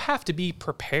 you have to be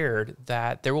prepared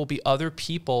that there will be other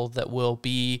people that will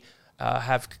be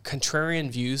have contrarian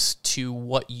views to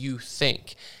what you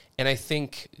think. And I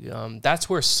think that's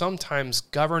where sometimes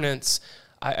governance,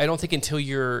 I don't think until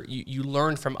you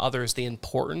learn from others the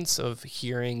importance of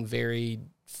hearing varied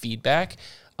feedback,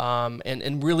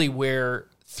 and really where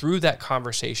through that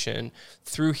conversation,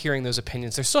 through hearing those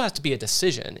opinions, there still has to be a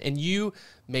decision. And you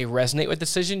may resonate with the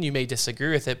decision, you may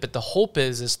disagree with it, but the hope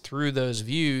is through those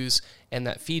views and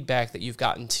that feedback that you've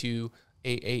gotten to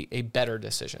a better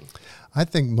decision. I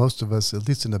think most of us, at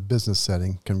least in a business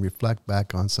setting, can reflect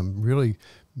back on some really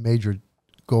major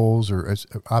goals or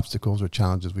obstacles or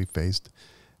challenges we faced.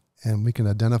 And we can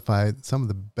identify some of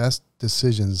the best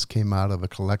decisions came out of a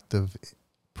collective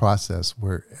process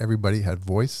where everybody had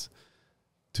voice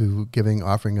to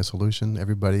offering a solution.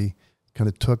 Everybody kind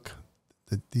of took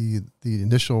the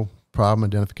initial problem,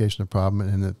 identification of problem,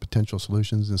 and the potential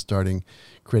solutions, and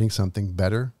creating something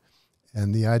better.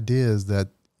 And the idea is that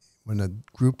when a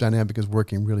group dynamic is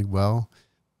working really well,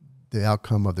 the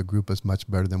outcome of the group is much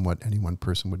better than what any one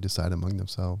person would decide among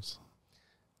themselves.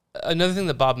 Another thing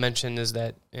that Bob mentioned is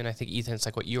that, and I think Ethan, it's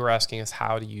like what you were asking is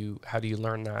how do you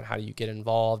learn that? How do you get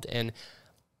involved? And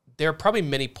there are probably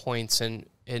many points, and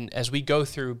as we go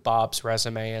through Bob's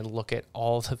resume and look at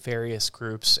all the various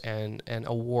groups and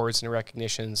awards and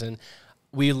recognitions, and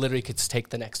we literally could take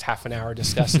the next half an hour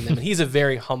discussing them. And he's a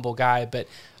very humble guy, but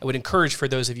I would encourage for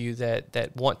those of you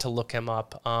that want to look him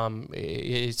up,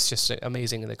 it's just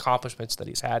amazing the accomplishments that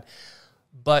he's had.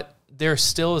 But there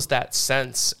still is that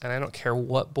sense, and I don't care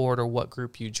what board or what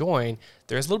group you join,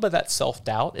 there's a little bit of that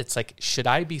self-doubt. It's like, should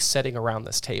I be sitting around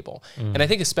this table? And I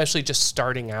think especially just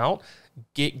starting out,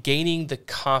 gaining the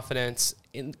confidence.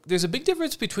 There's a big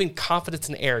difference between confidence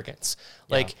and arrogance.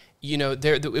 Like,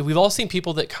 we've all seen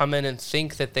people that come in and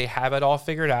think that they have it all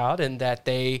figured out and that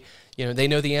they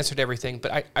know the answer to everything.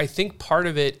 But I think part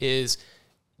of it is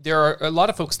there are a lot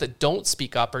of folks that don't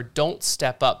speak up or don't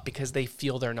step up because they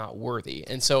feel they're not worthy.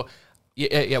 And so,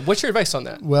 what's your advice on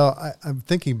that? Well, I'm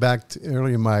thinking back to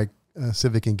early in my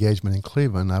civic engagement in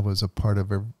Cleveland. I was a part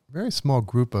of a very small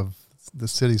group of the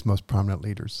city's most prominent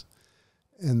leaders.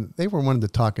 And they were wanting to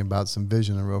talk about some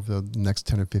vision over the next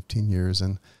 10 or 15 years.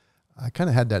 And I kind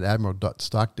of had that Admiral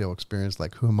Stockdale experience,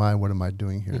 like, who am I? What am I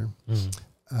doing here?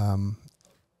 And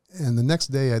the next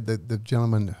day, the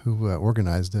gentleman who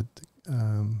organized it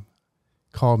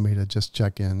called me to just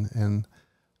check in, and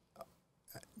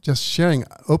just sharing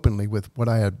openly with what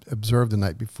I had observed the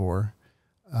night before.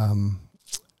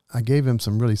 I gave him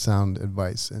some really sound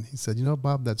advice, and he said,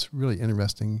 Bob, that's really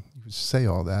interesting. You say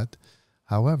all that.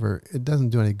 However, it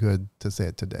doesn't do any good to say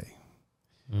it today.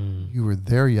 You were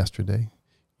there yesterday.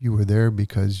 You were there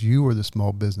because you were the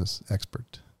small business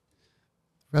expert.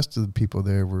 The rest of the people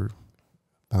there were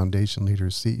foundation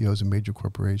leaders, CEOs of major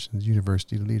corporations,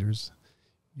 university leaders.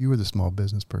 You were the small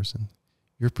business person.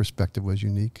 Your perspective was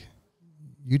unique.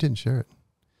 You didn't share it.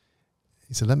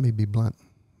 He said, let me be blunt.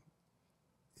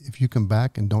 If you come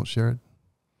back and don't share it,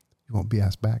 you won't be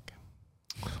asked back.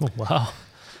 Oh, wow.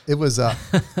 It was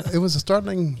a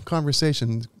startling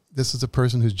conversation. This is a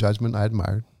person whose judgment I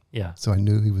admired. Yeah. So I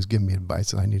knew he was giving me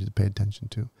advice that I needed to pay attention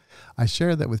to. I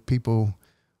share that with people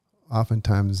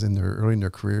oftentimes early in their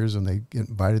careers when they get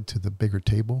invited to the bigger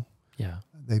table. Yeah.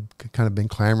 They've kind of been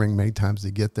clamoring many times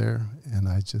to get there. And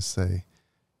I just say,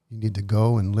 you need to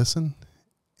go and listen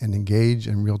and engage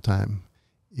in real time.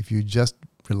 If you just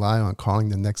rely on calling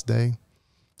the next day,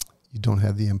 you don't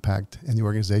have the impact, and the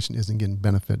organization isn't getting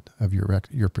benefit of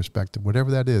your perspective.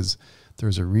 Whatever that is,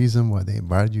 there's a reason why they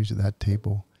invited you to that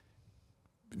table.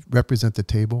 Represent the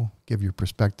table, give your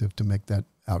perspective to make that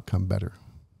outcome better.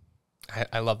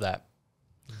 I love that.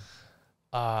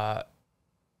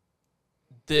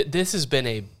 This has been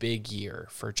a big year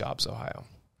for Jobs Ohio.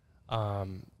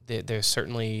 There's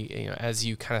certainly, as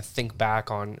you kind of think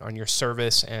back on your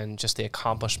service and just the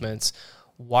accomplishments,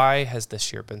 why has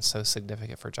this year been so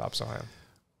significant for Jobs Ohio?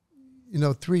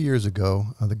 3 years ago,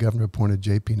 the governor appointed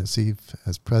J.P. Nassif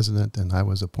as president, and I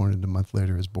was appointed a month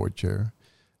later as board chair.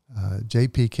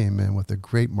 J.P. came in with a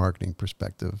great marketing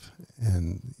perspective,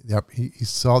 and he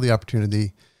saw the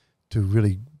opportunity to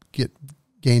really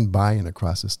gain buy-in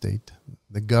across the state.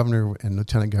 The governor and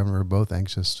lieutenant governor are both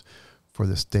anxious for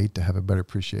the state to have a better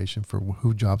appreciation for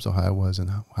who Jobs Ohio was and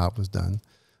how it was done.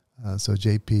 So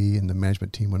JP and the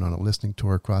management team went on a listening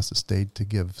tour across the state to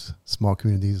give small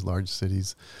communities, large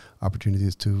cities,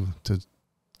 opportunities to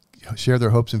share their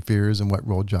hopes and fears and what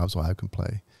role Jobs Ohio can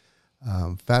play.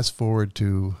 Fast forward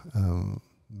to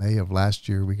May of last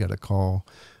year, we got a call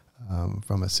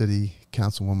from a city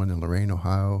councilwoman in Lorain,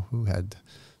 Ohio, who had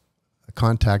a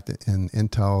contact in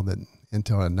Intel that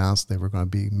Intel announced they were going to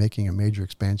be making a major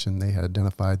expansion. They had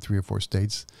identified 3 or 4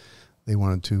 states they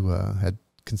wanted to, had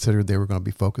considered they were going to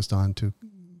be focused on to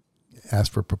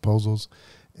ask for proposals.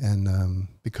 And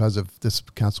because of this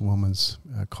councilwoman's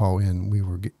call in, we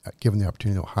were given the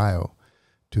opportunity in Ohio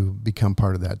to become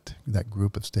part of that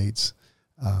group of states.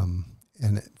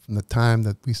 And from the time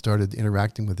that we started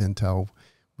interacting with Intel,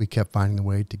 we kept finding a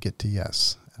way to get to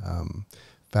yes.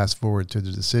 Fast forward to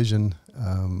the decision,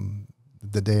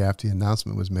 the day after the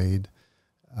announcement was made,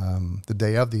 the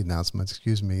day of the announcement,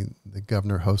 the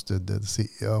governor hosted the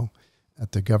CEO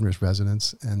at the governor's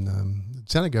residence, and the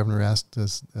lieutenant governor asked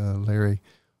us, Larry,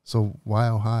 so why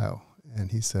Ohio?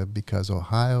 And he said, because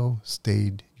Ohio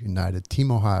stayed united.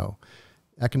 Team Ohio,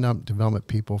 economic development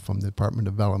people from the Department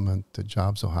of Development to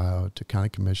Jobs Ohio to county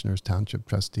commissioners, township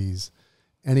trustees,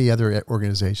 any other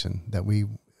organization that we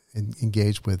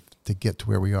engaged with to get to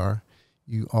where we are,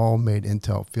 you all made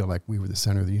Intel feel like we were the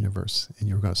center of the universe and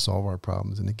you were going to solve our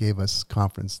problems. And it gave us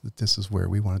confidence that this is where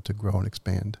we wanted to grow and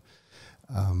expand.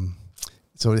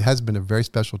 So it has been a very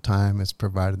special time. It's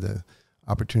provided the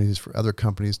opportunities for other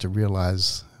companies to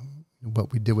realize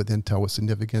what we did with Intel was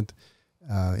significant.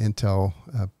 Intel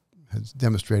has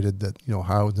demonstrated that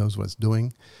Ohio knows what it's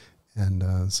doing,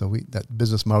 and so that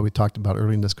business model we talked about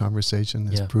early in this conversation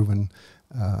has proven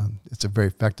it's a very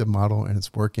effective model and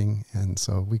it's working. And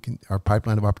so our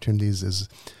pipeline of opportunities is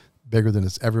bigger than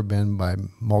it's ever been by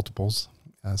multiples.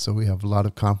 So we have a lot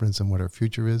of confidence in what our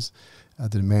future is. The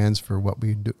demands for what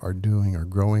we are doing are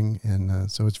growing,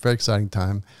 and so it's a very exciting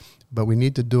time. But we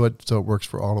need to do it so it works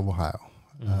for all of Ohio.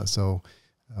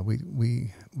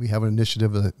 We have an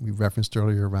initiative that we referenced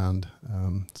earlier around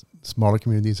smaller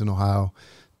communities in Ohio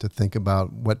to think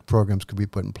about what programs could be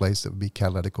put in place that would be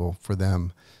catalytical for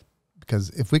them.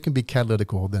 Because if we can be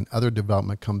catalytical, then other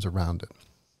development comes around it.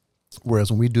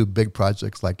 Whereas when we do big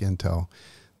projects like Intel,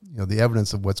 the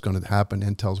evidence of what's going to happen,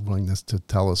 Intel's willingness to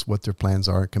tell us what their plans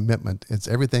are, commitment, it's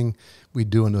everything we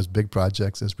do in those big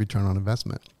projects is return on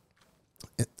investment.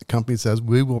 The company says,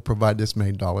 we will provide this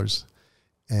many dollars.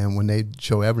 And when they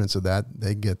show evidence of that,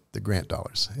 they get the grant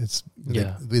dollars.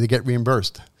 They get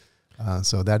reimbursed.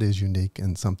 So that is unique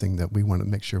and something that we want to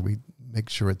make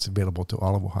sure it's available to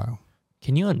all of Ohio.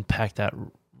 Can you unpack that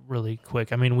really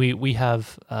quick? I mean, we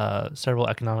have several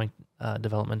economic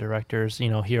development directors,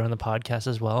 here on the podcast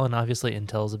as well, and obviously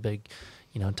Intel is a big,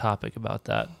 topic about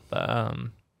that.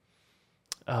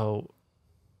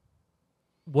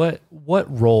 But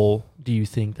what role do you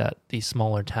think that these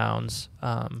smaller towns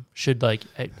should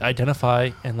identify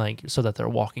and so that they're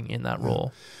walking in that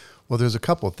role? Well, there's a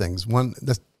couple of things. One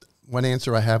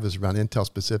answer I have is around Intel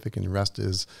specific, and the rest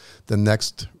is the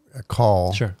next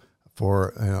call. Sure.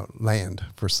 For land,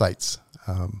 for sites.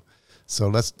 So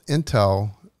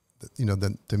Intel,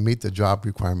 to meet the job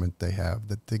requirement they have,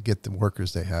 that they get the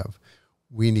workers they have,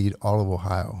 we need all of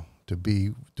Ohio to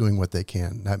be doing what they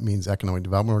can. That means economic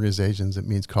development organizations. It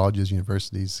means colleges,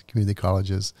 universities, community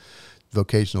colleges,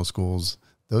 vocational schools.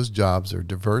 Those jobs are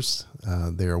diverse.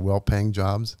 They are well-paying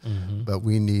jobs, but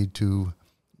we need to.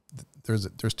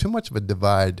 There's too much of a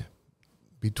divide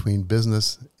between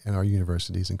business and our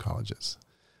universities and colleges.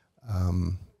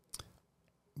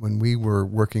 When we were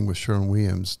working with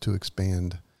Sherwin-Williams to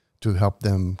expand, to help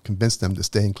them, convince them to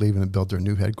stay in Cleveland and build their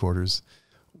new headquarters,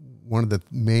 one of the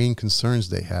main concerns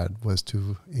they had was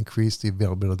to increase the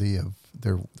availability of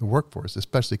their workforce,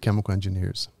 especially chemical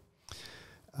engineers.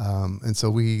 And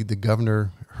so the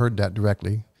governor heard that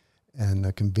directly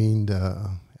and convened,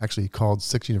 actually called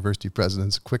 6 university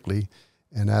presidents quickly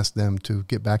and asked them to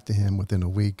get back to him within a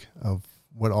week of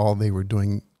what all they were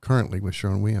doing currently with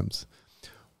Sherwin-Williams.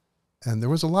 And there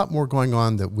was a lot more going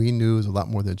on that we knew, was a lot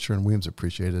more that Sherwin-Williams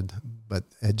appreciated, but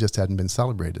it just hadn't been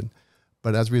celebrated.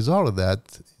 But as a result of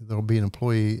that, there'll be an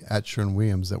employee at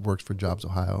Sherwin-Williams that works for Jobs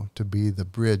Ohio to be the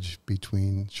bridge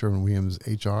between Sherwin-Williams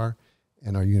HR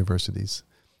and our universities,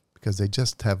 because they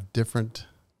just have different,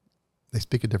 they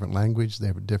speak a different language, they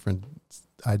have a different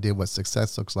idea of what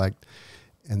success looks like,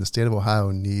 and the state of Ohio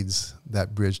needs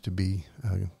that bridge to be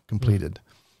completed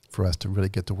for us to really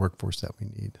get the workforce that we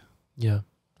need. Yeah,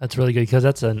 that's really good, because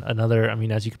that's another, I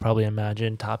mean, as you could probably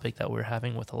imagine, topic that we're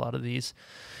having with a lot of these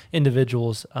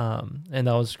individuals. And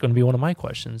that was going to be one of my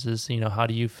questions is, how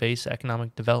do you face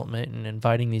economic development and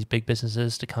inviting these big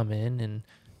businesses to come in and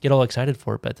get all excited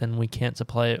for it, but then we can't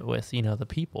supply it with, the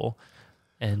people.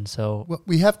 And so... Well,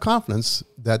 we have confidence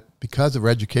that because of our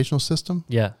educational system,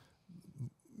 yeah,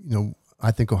 I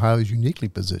think Ohio is uniquely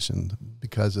positioned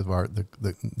because of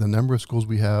the number of schools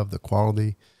we have, the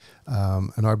quality,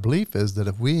 and our belief is that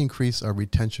if we increase our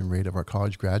retention rate of our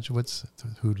college graduates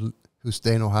who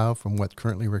stay in Ohio from what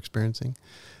currently we're experiencing,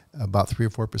 about 3 or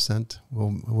 4%,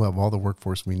 we'll have all the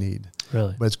workforce we need.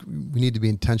 Really? But we need to be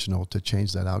intentional to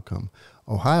change that outcome.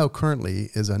 Ohio currently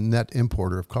is a net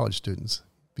importer of college students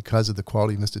because of the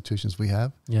quality of institutions we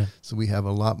have. Yeah. So we have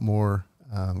a lot more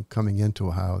coming into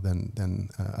Ohio than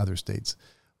other states,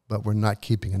 but we're not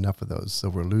keeping enough of those. So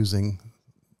we're losing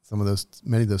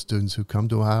many of those students who come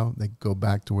to Ohio. They go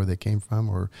back to where they came from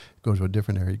or go to a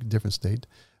different area, different state.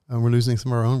 And we're losing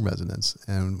some of our own residents.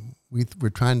 And we're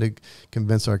trying to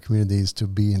convince our communities to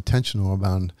be intentional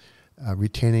about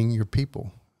retaining your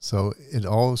people. So it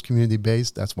all is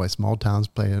community-based. That's why small towns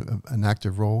play an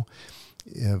active role.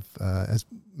 As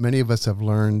many of us have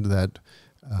learned that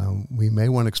we may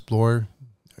want to explore,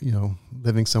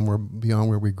 living somewhere beyond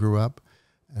where we grew up.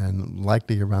 And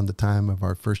likely around the time of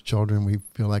our first children, we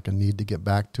feel like a need to get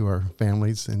back to our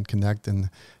families and connect and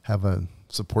have a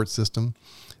support system.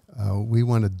 We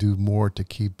want to do more to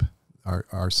keep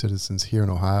our citizens here in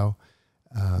Ohio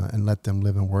and let them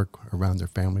live and work around their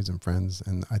families and friends.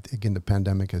 And again, the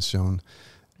pandemic has shown,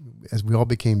 as we all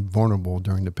became vulnerable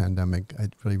during the pandemic,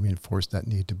 it really reinforced that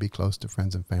need to be close to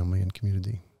friends and family and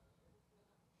community.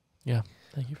 Yeah,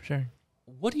 thank you for sharing.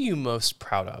 What are you most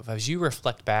proud of as you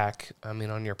reflect back,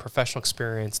 on your professional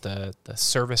experience, the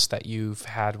service that you've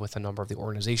had with a number of the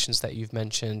organizations that you've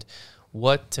mentioned?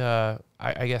 What, I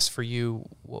guess for you,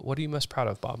 what are you most proud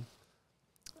of, Bob?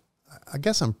 I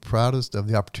guess I'm proudest of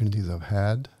the opportunities I've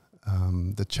had,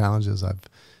 the challenges I've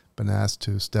been asked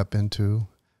to step into.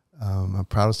 I'm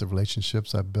proudest of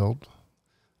relationships I've built,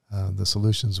 the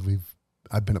solutions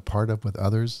I've been a part of with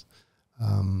others.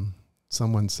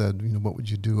 Someone said, what would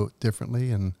you do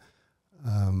differently? And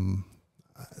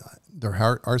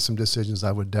there are some decisions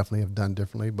I would definitely have done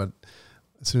differently, but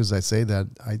as soon as I say that,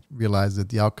 I realize that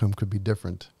the outcome could be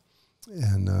different.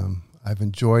 And I've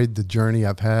enjoyed the journey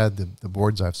I've had, the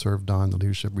boards I've served on, the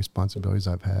leadership responsibilities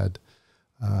I've had,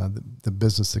 the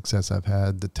business success I've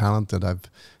had, the talent that I've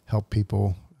helped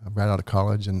people right out of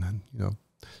college. And,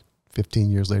 15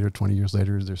 years later, 20 years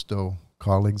later, they're still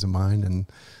colleagues of mine, and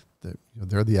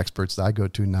they're the experts that I go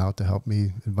to now to help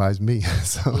me advise me.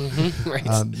 So right.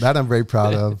 That I'm very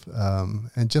proud of,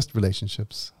 and just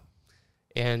relationships.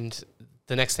 And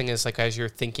the next thing is, as you're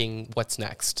thinking, what's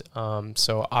next?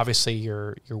 So obviously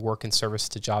your work and service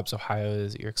to Jobs Ohio,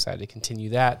 you're excited to continue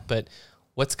that, but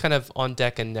what's kind of on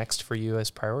deck and next for you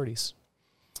as priorities?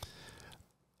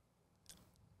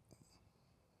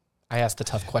 I asked the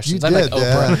tough questions. I'm like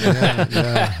Oprah.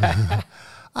 Yeah.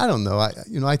 I don't know.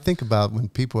 I think about when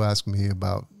people ask me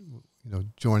about,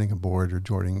 joining a board or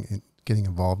getting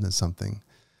involved in something.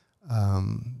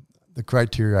 The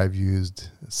criteria I've used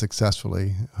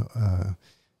successfully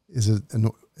is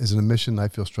a mission I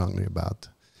feel strongly about.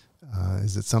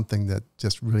 Is it something that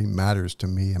just really matters to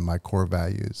me and my core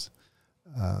values?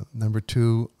 Number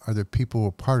 2, are there people who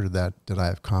are part of that I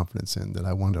have confidence in, that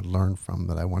I want to learn from,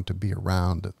 that I want to be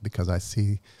around because I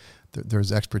see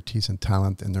there's expertise and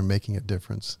talent and they're making a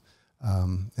difference.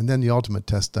 And then the ultimate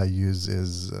test I use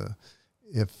is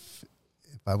if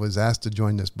I was asked to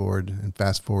join this board and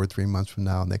fast forward 3 months from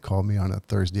now and they called me on a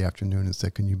Thursday afternoon and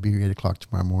said, can you be 8 o'clock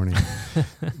tomorrow morning?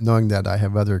 Knowing that I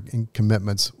have other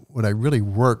commitments, would I really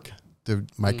work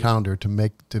my calendar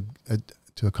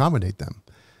to accommodate them?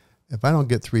 If I don't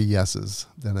get 3 yeses,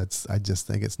 then I just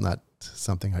think it's not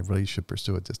something I really should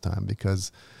pursue at this time,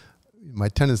 because my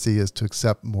tendency is to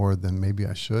accept more than maybe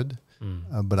I should.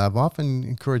 But I've often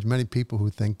encouraged many people who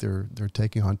think they're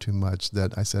taking on too much,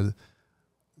 that I said,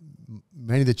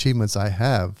 many of the achievements I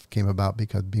have came about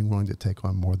because being willing to take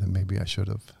on more than maybe I should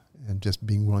have, and just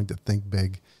being willing to think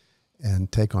big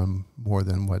and take on more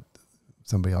than what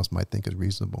somebody else might think is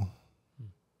reasonable.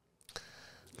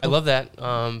 I love that.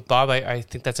 Bob, I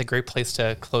think that's a great place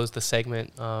to close the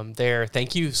segment there.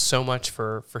 Thank you so much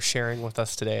for sharing with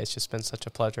us today. It's just been such a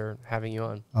pleasure having you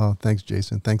on. Oh, thanks,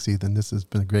 Jason. Thanks, Ethan. This has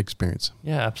been a great experience.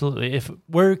 Yeah, absolutely.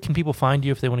 Where can people find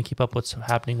you if they want to keep up what's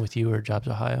happening with you or Jobs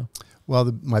Ohio?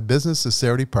 Well, my business is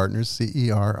Cerity Partners,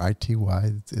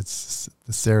 C-E-R-I-T-Y. It's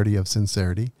the Cerity of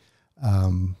sincerity.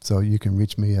 So you can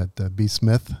reach me at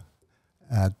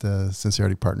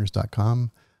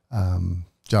bsmith@sinceritypartners.com.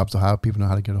 Jobs Ohio, people know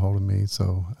how to get a hold of me.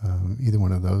 So either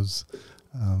one of those.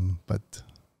 And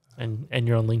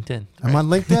you're on LinkedIn. Right? I'm on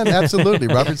LinkedIn, absolutely.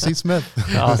 Robert C. Smith.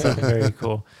 Awesome. Very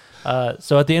cool.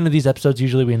 So at the end of these episodes,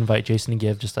 usually we invite Jason to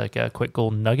give just like a quick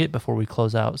golden nugget before we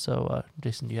close out. So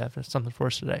Jason, do you have something for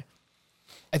us today?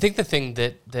 I think the thing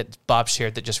that Bob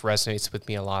shared that just resonates with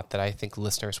me a lot that I think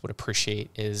listeners would appreciate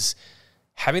is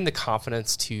having the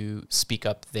confidence to speak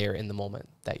up there in the moment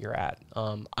that you're at.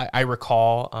 I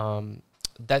recall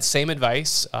that same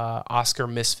advice, Oscar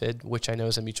Misfit, which I know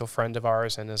is a mutual friend of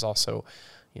ours and is also,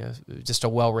 just a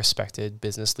well-respected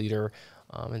business leader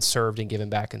and served and given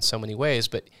back in so many ways.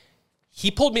 But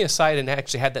he pulled me aside and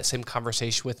actually had that same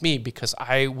conversation with me because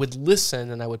I would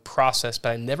listen and I would process,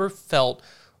 but I never felt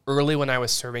early when I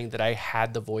was serving that I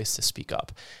had the voice to speak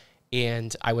up.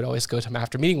 And I would always go to him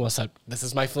after meeting was like, this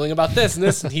is my feeling about this and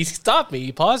this. And he stopped me,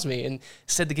 he paused me and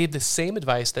said they gave the same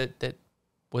advice that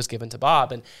was given to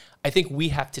Bob. And I think we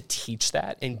have to teach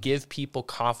that and give people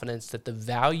confidence that the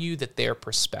value that their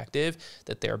perspective,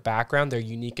 that their background, their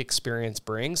unique experience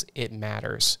brings, it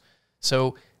matters.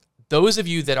 So those of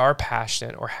you that are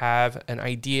passionate or have an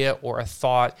idea or a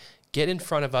thought, get in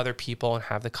front of other people and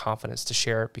have the confidence to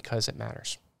share it because it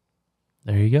matters.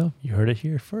 There you go. You heard it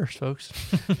here first, folks.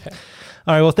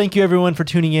 All right. Well, thank you everyone for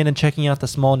tuning in and checking out the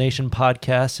Small Nation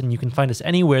podcast. And you can find us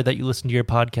anywhere that you listen to your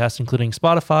podcast, including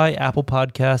Spotify, Apple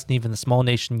Podcasts, and even the Small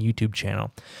Nation YouTube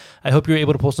channel. I hope you're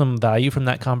able to pull some value from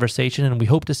that conversation, and we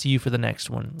hope to see you for the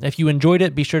next one. If you enjoyed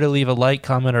it, be sure to leave a like,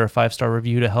 comment, or a 5-star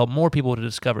review to help more people to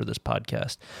discover this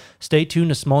podcast. Stay tuned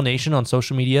to Small Nation on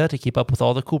social media to keep up with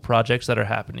all the cool projects that are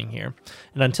happening here.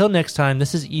 And until next time,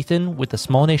 this is Ethan with the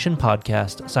Small Nation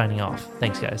podcast signing off.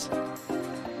 Thanks, guys.